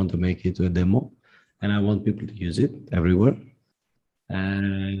just want to make it a demo, and I want people to use it everywhere.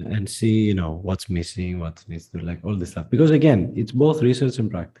 And see, what's missing, what needs to, like, all this stuff. Because again, it's both research and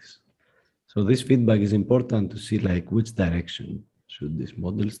practice. So this feedback is important to see, like, which direction should these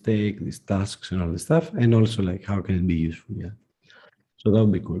models take, these tasks and all this stuff. And also, like, how can it be useful? Yeah. So that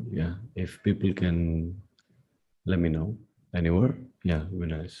would be cool. Yeah. If people can let me know anywhere. Yeah, it would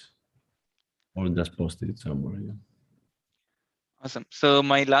be nice. Or just post it somewhere. Yeah. Awesome. So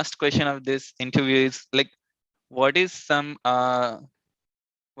my last question of this interview is like, what are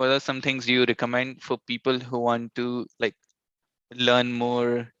some things you recommend for people who want to like learn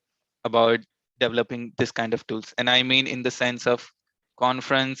more about developing this kind of tools? And I mean in the sense of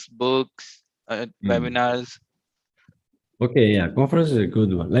conference, books, webinars. Okay, yeah, conference is a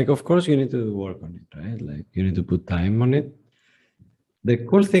good one. Like, of course, you need to work on it, right? Like, you need to put time on it. The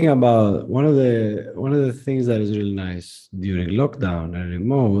cool thing about one of the things that is really nice during lockdown and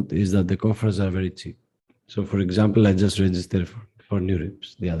remote is that the conferences are very cheap. So, for example, I just registered for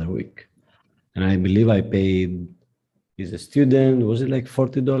NeurIPS the other week, and I believe I paid, as a student, was it like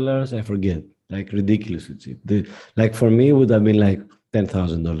 $40? I forget, like ridiculously cheap. Like for me, it would have been like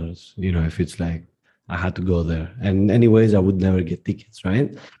 $10,000, if it's like I had to go there. And anyways, I would never get tickets, right?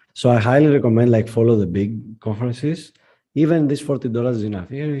 So I highly recommend like follow the big conferences. Even this $40 is enough.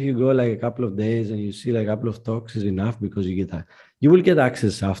 Even if you go like a couple of days and you see like a couple of talks is enough because you will get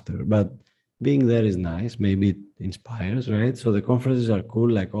access after. But being there is nice. Maybe it inspires, right? So the conferences are cool,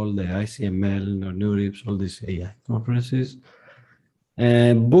 like all the ICML or NeurIPS, all these AI conferences.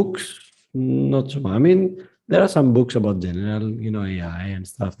 And books, not so much. I mean, there are some books about general, AI and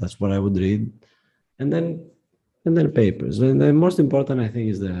stuff. That's what I would read. And then papers. And the most important, I think,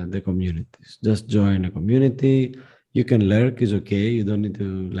 is the communities. Just join a community. You can lurk is okay. You don't need to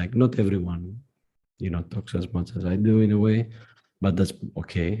like. Not everyone, talks as much as I do in a way, but that's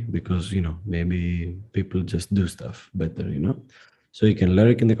okay because maybe people just do stuff better. So you can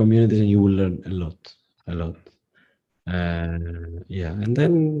lurk in the communities and you will learn a lot. Yeah, and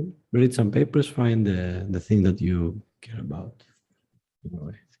then read some papers, find the thing that you care about. In a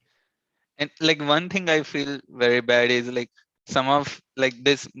way. And like one thing I feel very bad is like some of like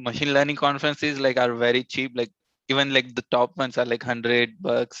this machine learning conferences like are very cheap. Like even like the top ones are like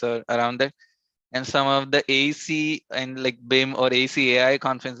 $100 or around that. And some of the AC and like BIM or ACAI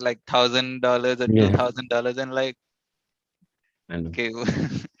conference like $1,000 or Yeah, $2,000 and like I know. okay,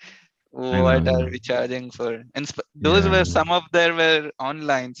 I what know. are we charging for? And those were some of them were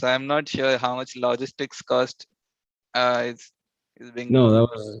online, so I'm not sure how much logistics cost is being. No,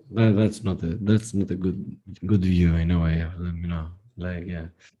 that's not a good view in a way of them, like yeah.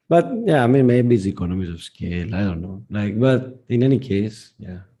 But yeah, I mean maybe it's economies of scale. I don't know. Like, but in any case,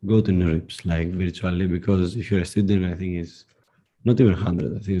 yeah, go to NeurIPS like virtually because if you're a student, I think it's not even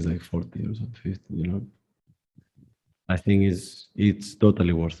 100. I think it's like 40 or something, 50. I think it's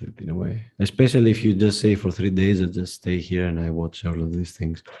totally worth it in a way, especially if you just say for 3 days I just stay here and I watch all of these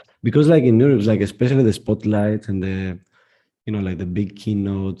things, because like in Europe, like especially the spotlights and the like the big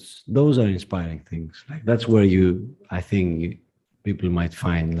keynotes, those are inspiring things. Like that's where I think people might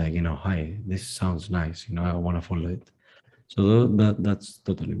find like hi, this sounds nice. I want to follow it. So that's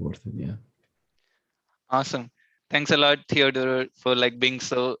totally worth it. Yeah. Awesome. Thanks a lot, Theodore, for like being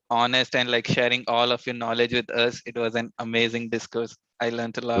so honest and like sharing all of your knowledge with us. It was an amazing discourse. I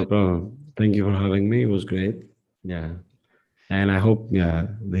learned a No lot. problem. Thank you for having me. It was great. Yeah. And I hope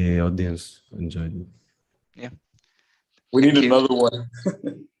the audience enjoyed it. Yeah. We Thank need you. another one.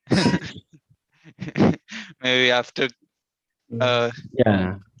 Maybe after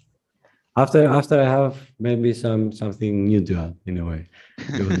Yeah. After I have maybe something new to add in a way,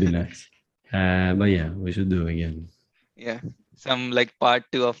 it would be nice. But yeah, we should do again. yeah, some like part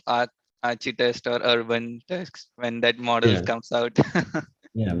 2 of Archie test or urban test when that model Yeah. comes out.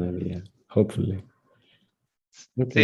 Yeah, maybe. Yeah. Hopefully. Okay.